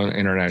Daytona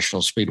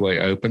International Speedway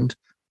opened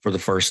for the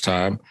first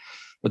time.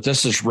 But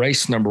this is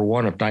race number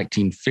one of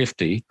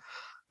 1950.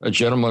 A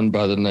gentleman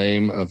by the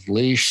name of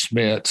Lee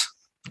Schmidt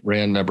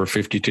ran number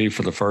 52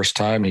 for the first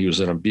time. He was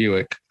in a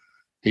Buick.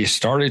 He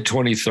started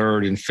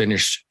 23rd and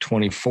finished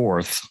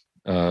 24th,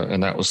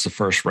 and that was the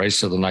first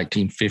race of the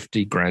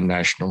 1950 Grand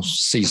National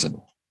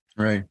season.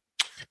 Right.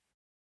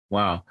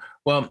 Wow.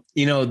 Well,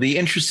 the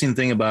interesting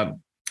thing about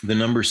the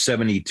number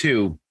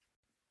 72,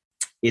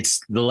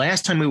 it's the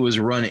last time it was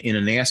run in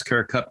a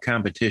NASCAR Cup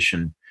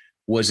competition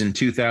was in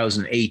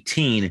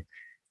 2018.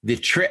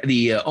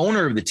 The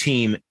owner of the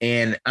team,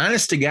 and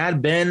honest to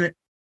God, Ben,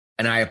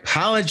 and I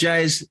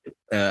apologize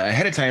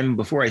ahead of time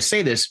before I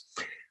say this,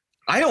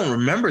 I don't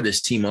remember this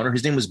team owner.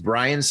 His name was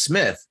Brian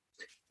Smith,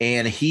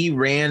 and he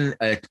ran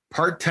a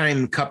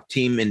part-time Cup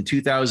team in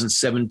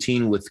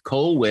 2017 with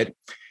Cole Witt.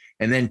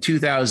 And then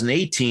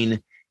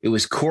 2018, it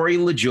was Corey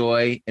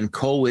LaJoie and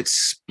Cole Witt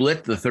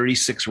split the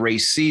 36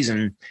 race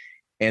season.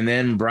 And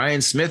then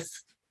Brian Smith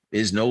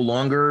is no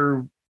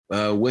longer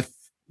with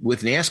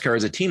NASCAR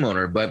as a team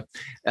owner. But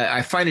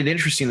I find it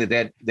interesting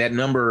that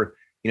number,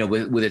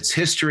 with its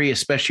history,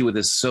 especially with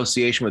its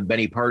association with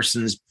Benny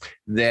Parsons,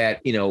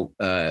 that,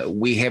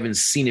 we haven't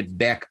seen it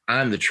back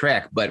on the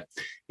track. But,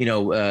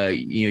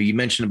 you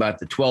mentioned about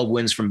the 12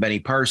 wins from Benny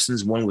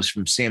Parsons. One was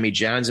from Sammy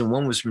Johns and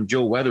one was from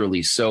Joe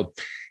Weatherly. So,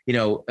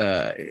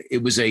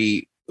 it was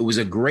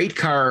a great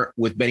car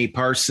with Benny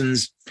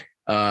Parsons.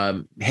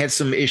 Had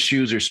some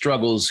issues or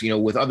struggles,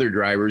 with other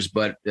drivers,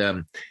 but,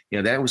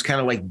 that was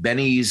kind of like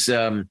Benny's,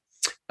 kind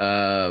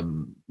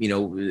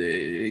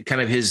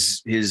of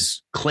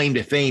his claim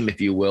to fame, if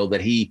you will,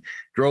 that he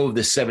drove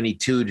the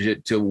 72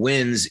 to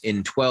wins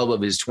in 12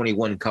 of his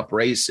 21 Cup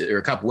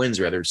wins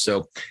rather.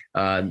 So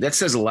that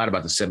says a lot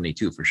about the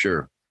 72 for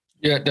sure.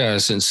 Yeah, it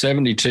does. And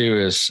 72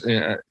 is,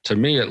 to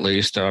me at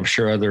least, I'm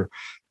sure other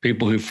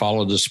people who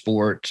follow the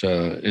sport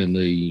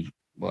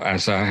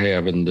as I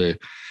have in the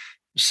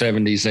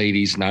 70s,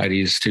 80s,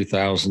 90s,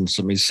 2000s.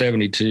 I mean,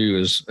 72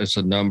 is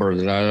a number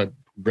that I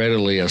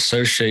readily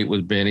associate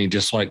with Benny,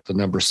 just like the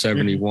number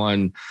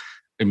 71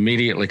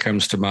 immediately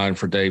comes to mind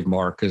for Dave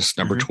Marcus,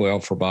 number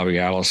 12 for Bobby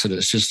Allison.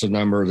 It's just a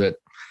number that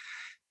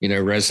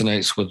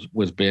resonates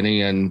with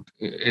Benny. And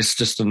it's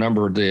just a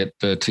number that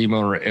the team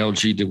owner,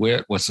 LG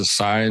DeWitt, was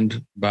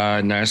assigned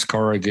by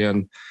NASCAR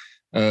again.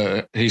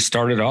 He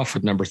started off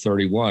with number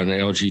 31,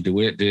 LG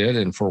DeWitt did.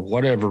 And for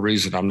whatever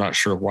reason, I'm not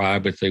sure why,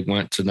 but they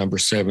went to number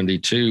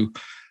 72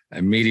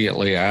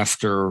 immediately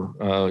after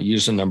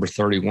using number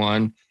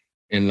 31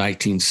 in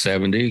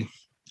 1970.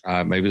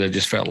 Maybe they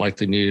just felt like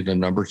they needed a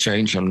number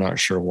change. I'm not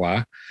sure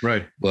why.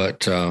 Right.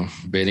 But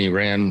Benny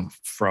ran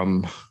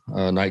from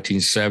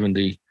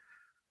 1970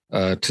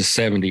 to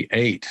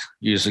 78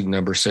 using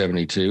number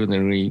 72. And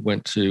then we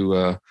went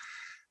to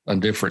a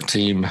different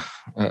team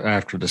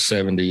after the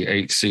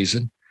 78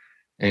 season.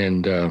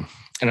 And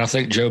I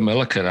think Joe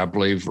Milliken, I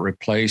believe,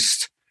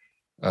 replaced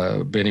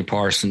Benny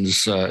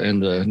Parsons in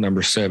the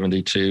number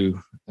 72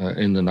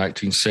 in the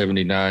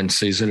 1979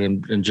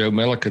 season. And Joe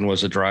Milliken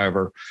was a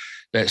driver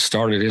that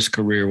started his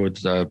career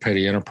with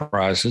Petty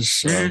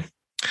Enterprises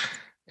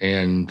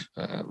and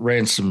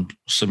ran some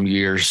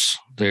years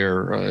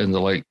there in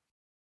the late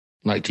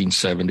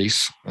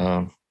 1970s.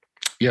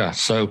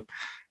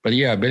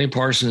 Benny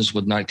Parsons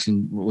with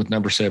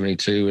number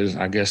 72 is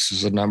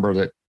a number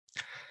that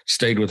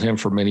stayed with him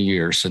for many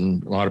years,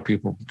 and a lot of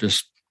people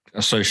just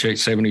associate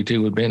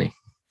 72 with Benny.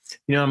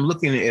 I'm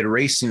looking at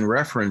Racing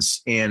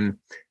Reference and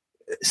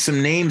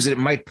some names that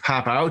might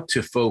pop out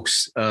to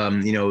folks,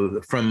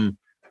 from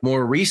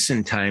more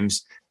recent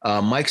times.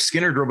 Mike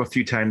Skinner drove a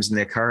few times in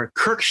that car.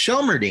 Kirk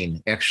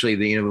Shelmerdine, actually,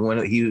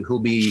 he'll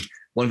be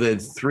one of the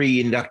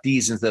 3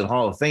 inductees into the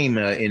Hall of Fame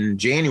in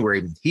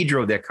January. He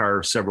drove that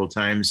car several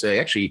times.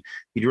 Actually,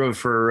 he drove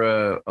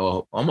for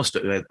almost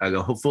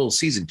a whole full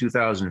season,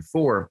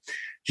 2004.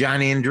 John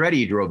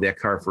Andretti drove that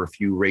car for a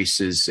few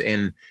races.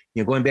 And,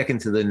 going back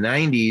into the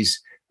 90s,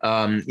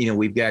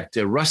 we've got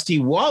Rusty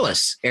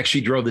Wallace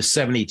actually drove the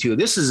 72.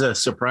 This is a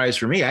surprise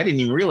for me. I didn't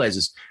even realize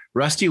this.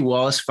 Rusty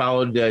Wallace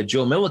followed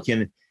Joe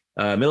Milliken.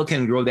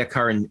 Milliken drove that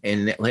car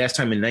in last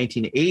time in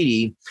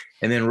 1980,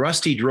 and then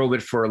Rusty drove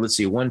it for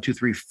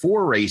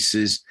 4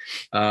 races.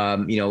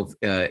 And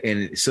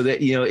so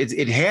that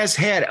it has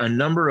had a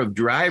number of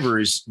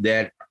drivers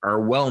that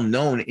are well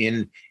known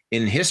in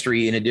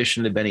history, in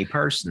addition to Benny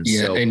Parsons.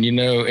 Yeah, so, and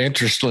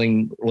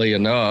interestingly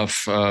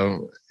enough,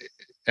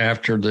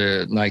 after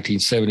the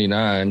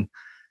 1979.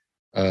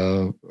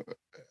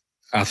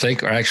 I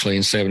think actually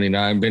in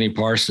 79, Benny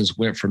Parsons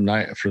went from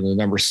the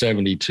number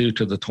 72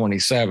 to the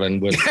 27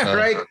 with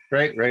right.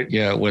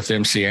 Yeah, with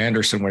MC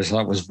Anderson, which I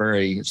thought was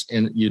very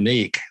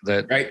unique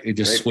that it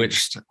just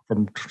switched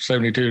from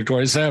 72 to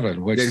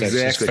 27, which that's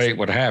just fate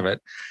would have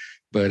it.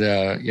 But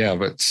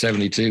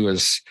 72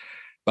 is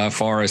by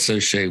far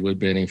associated with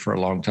Benny for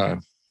a long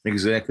time.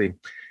 Exactly.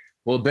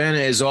 Well, Ben,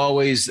 as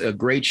always, a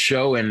great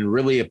show, and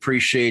really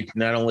appreciate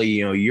not only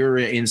your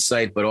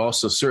insight, but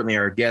also certainly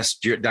our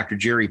guest, Dr.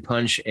 Jerry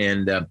Punch,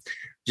 and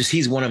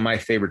he's one of my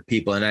favorite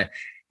people. And I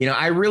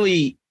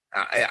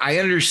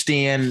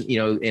understand,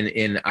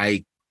 and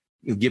I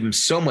give him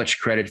so much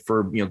credit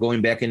for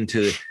going back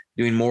into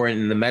doing more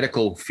in the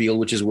medical field,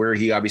 which is where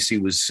he obviously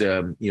was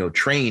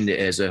trained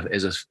as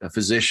a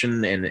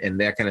physician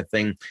and that kind of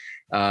thing.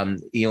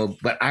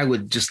 But I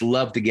would just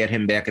love to get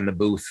him back in the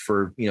booth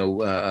for,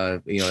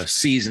 a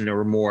season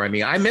or more. I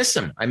mean, I miss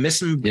him.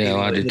 Yeah,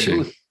 I did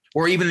too. Booth.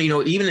 Or even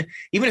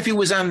if he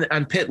was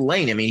on pit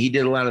lane, I mean, he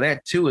did a lot of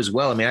that too, as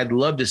well. I mean, I'd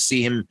love to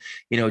see him,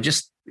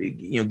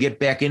 get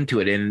back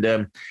into it.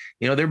 And,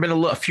 there've been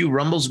a few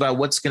rumbles about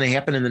what's going to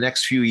happen in the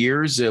next few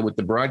years with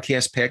the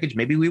broadcast package.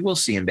 Maybe we will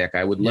see him back.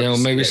 I would love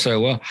to maybe see so.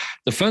 Well,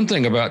 the fun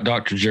thing about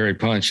Dr. Jerry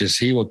Punch is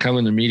he will come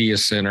in the media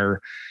center,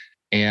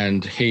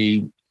 and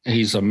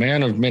he's a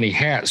man of many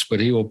hats, but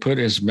he will put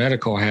his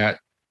medical hat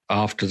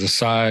off to the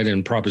side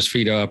and prop his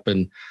feet up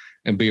and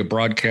be a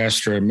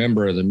broadcaster and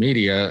member of the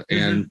media.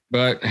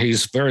 But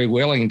he's very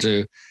willing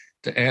to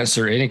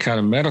answer any kind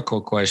of medical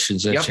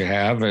questions that you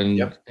have.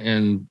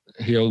 And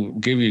he'll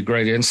give you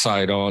great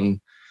insight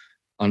on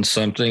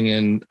something.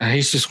 And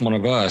he's just one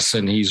of us,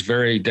 and he's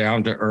very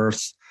down to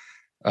earth.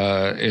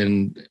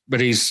 But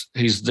he's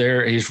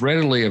there. He's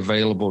readily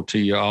available to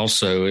you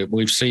also.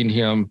 We've seen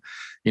him.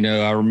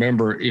 I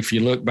remember, if you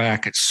look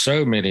back at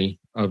so many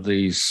of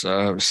these,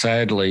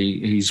 sadly,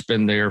 he's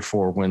been there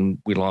for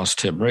when we lost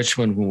Tim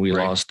Richmond, when we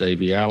lost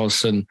Davey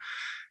Allison,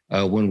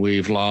 when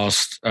we've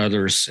lost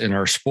others in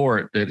our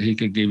sport, that he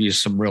could give you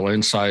some real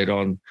insight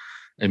on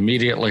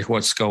immediately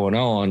what's going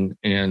on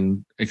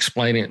and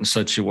explain it in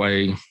such a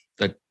way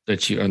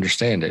that you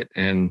understand it.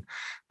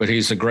 But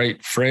he's a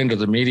great friend of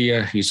the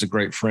media. He's a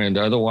great friend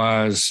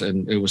otherwise.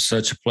 And it was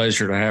such a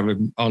pleasure to have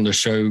him on the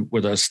show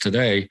with us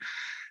today.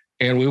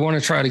 And we want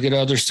to try to get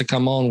others to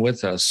come on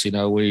with us.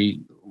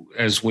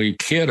 As we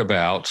kid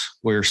about,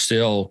 we're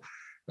still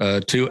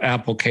 2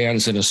 apple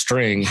cans in a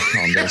string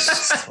on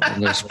this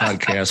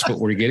podcast, but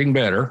we're getting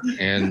better,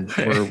 and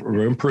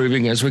we're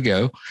improving as we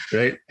go.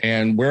 Right.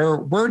 And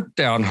we're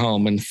down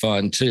home and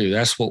fun too.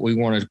 That's what we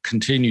want to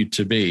continue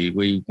to be.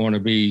 We want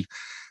to be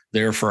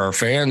there for our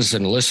fans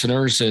and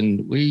listeners,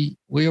 and we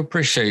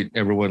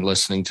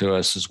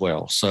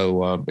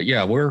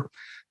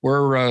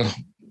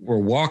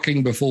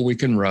walking before we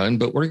can run,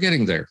 but we're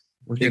getting there.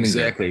 We're getting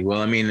exactly. there.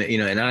 Well, I mean,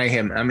 and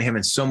I'm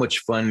having so much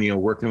fun,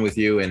 working with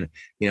you, and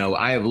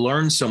I have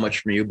learned so much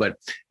from you. But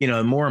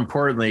more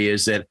importantly,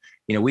 is that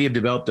we have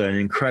developed an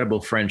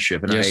incredible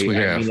friendship, and yes, I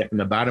mean that from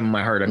the bottom of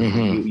my heart. I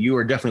mean, you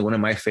are definitely one of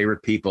my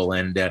favorite people,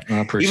 and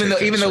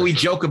even though we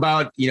joke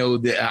about,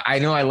 I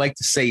know I like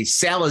to say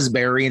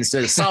Salisbury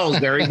instead of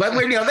Salisbury, but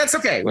that's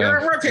okay. Well,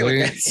 we're okay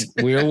with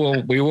that.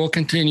 We will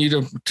continue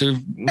to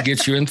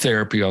get you in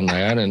therapy on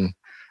that, and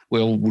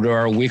we'll do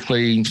our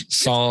weekly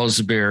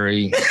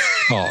Salisbury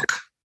talk.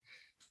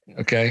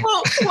 Okay.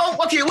 Well,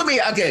 okay.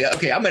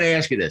 Okay. I'm going to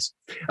ask you this.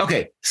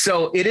 Okay.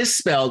 So it is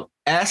spelled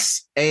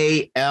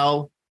SALISBURY.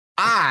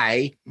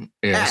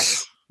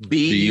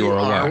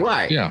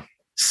 Yeah.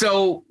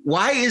 So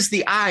why is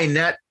the I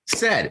not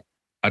said?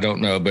 I don't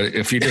know, but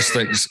if you just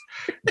think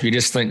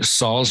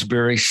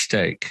Salisbury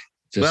steak.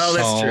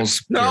 That's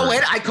true. No,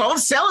 wait, I call it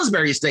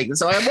Salisbury steak, and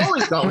so I've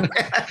always called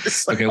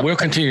it. Okay, we'll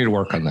continue to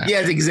work on that.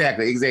 Yes,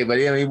 exactly. But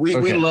I mean,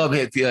 we love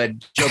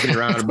joking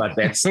around about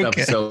that stuff.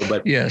 Okay. So,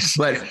 but yes,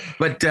 but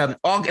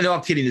all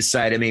kidding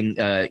aside, I mean,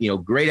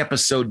 great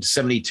episode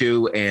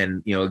 72,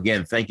 and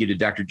again, thank you to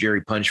Dr.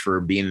 Jerry Punch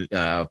for being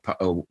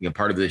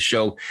part of the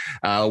show.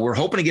 We're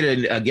hoping to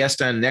get a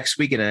guest on next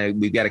week, and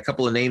we've got a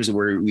couple of names that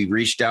we've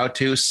reached out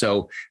to.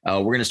 So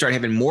we're going to start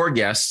having more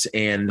guests,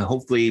 and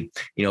hopefully,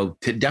 to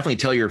definitely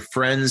tell your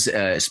friends,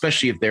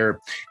 especially if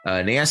they're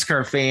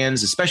NASCAR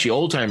fans, especially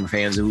old timer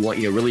fans who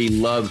really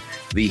love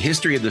the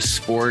history of the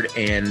sport.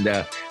 And,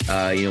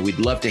 we'd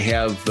love to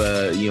have,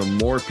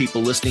 more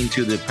people listening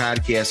to the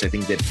podcast. I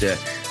think that,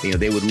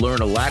 they would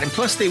learn a lot, and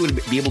plus they would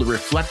be able to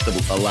reflect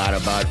a lot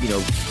about,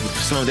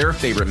 some of their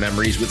favorite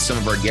memories with some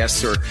of our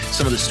guests or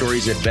some of the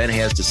stories that Ben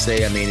has to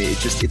say. I mean,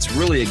 it's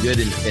really a good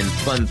and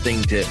fun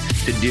thing to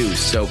do.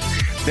 So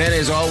Ben,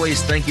 as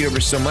always, thank you ever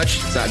so much.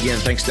 Again,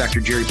 thanks, Dr.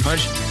 Jerry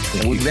Punch.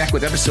 And we'll be back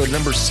with episode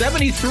number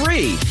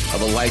 73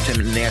 of a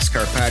Lifetime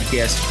NASCAR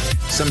podcast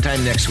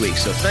sometime next week.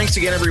 So thanks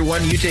again,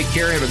 everyone. You take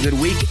care. Have a good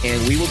week,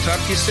 and we will talk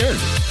to you soon.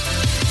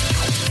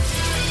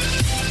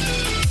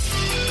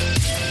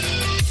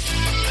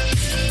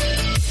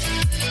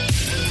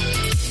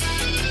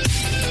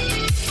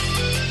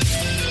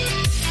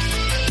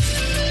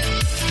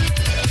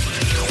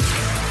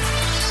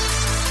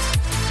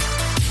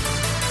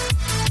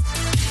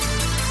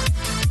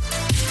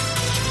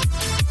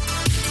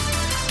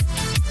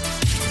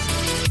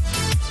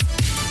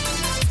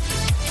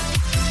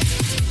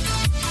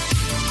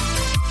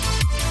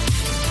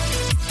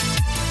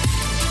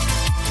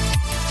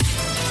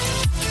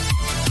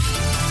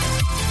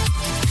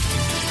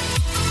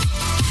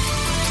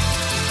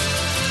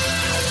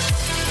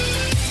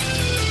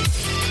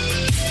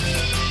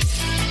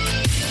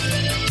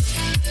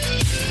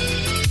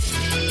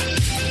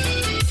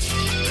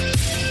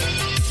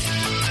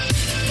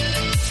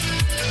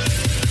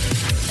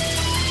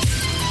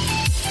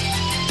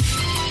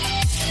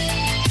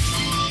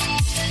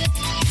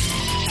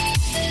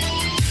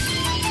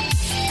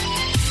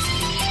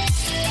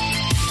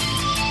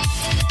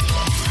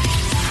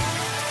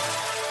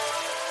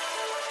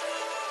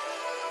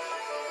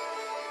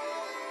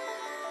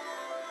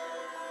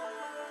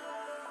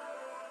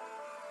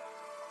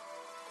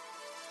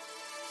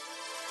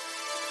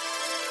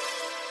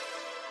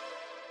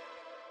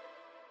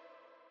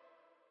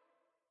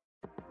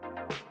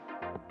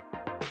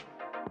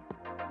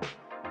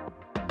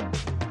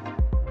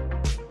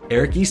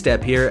 Eric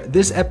Estep here.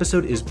 This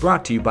episode is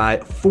brought to you by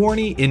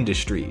Forney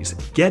Industries.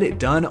 Get it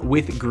done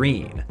with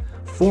green.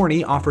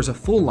 Forney offers a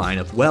full line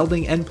of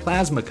welding and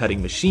plasma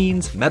cutting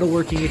machines,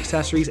 metalworking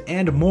accessories,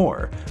 and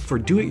more. For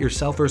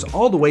do-it-yourselfers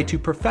all the way to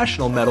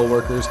professional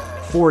metalworkers,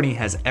 Forney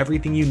has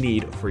everything you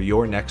need for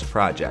your next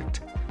project.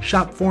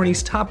 Shop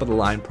Forney's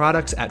top-of-the-line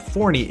products at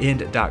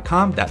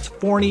forneyInd.com. That's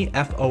Forney,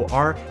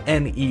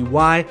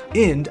 F-O-R-N-E-Y,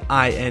 Ind,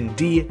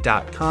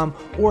 I-N-D.com,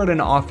 or at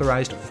an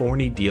authorized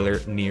Forney dealer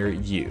near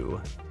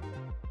you.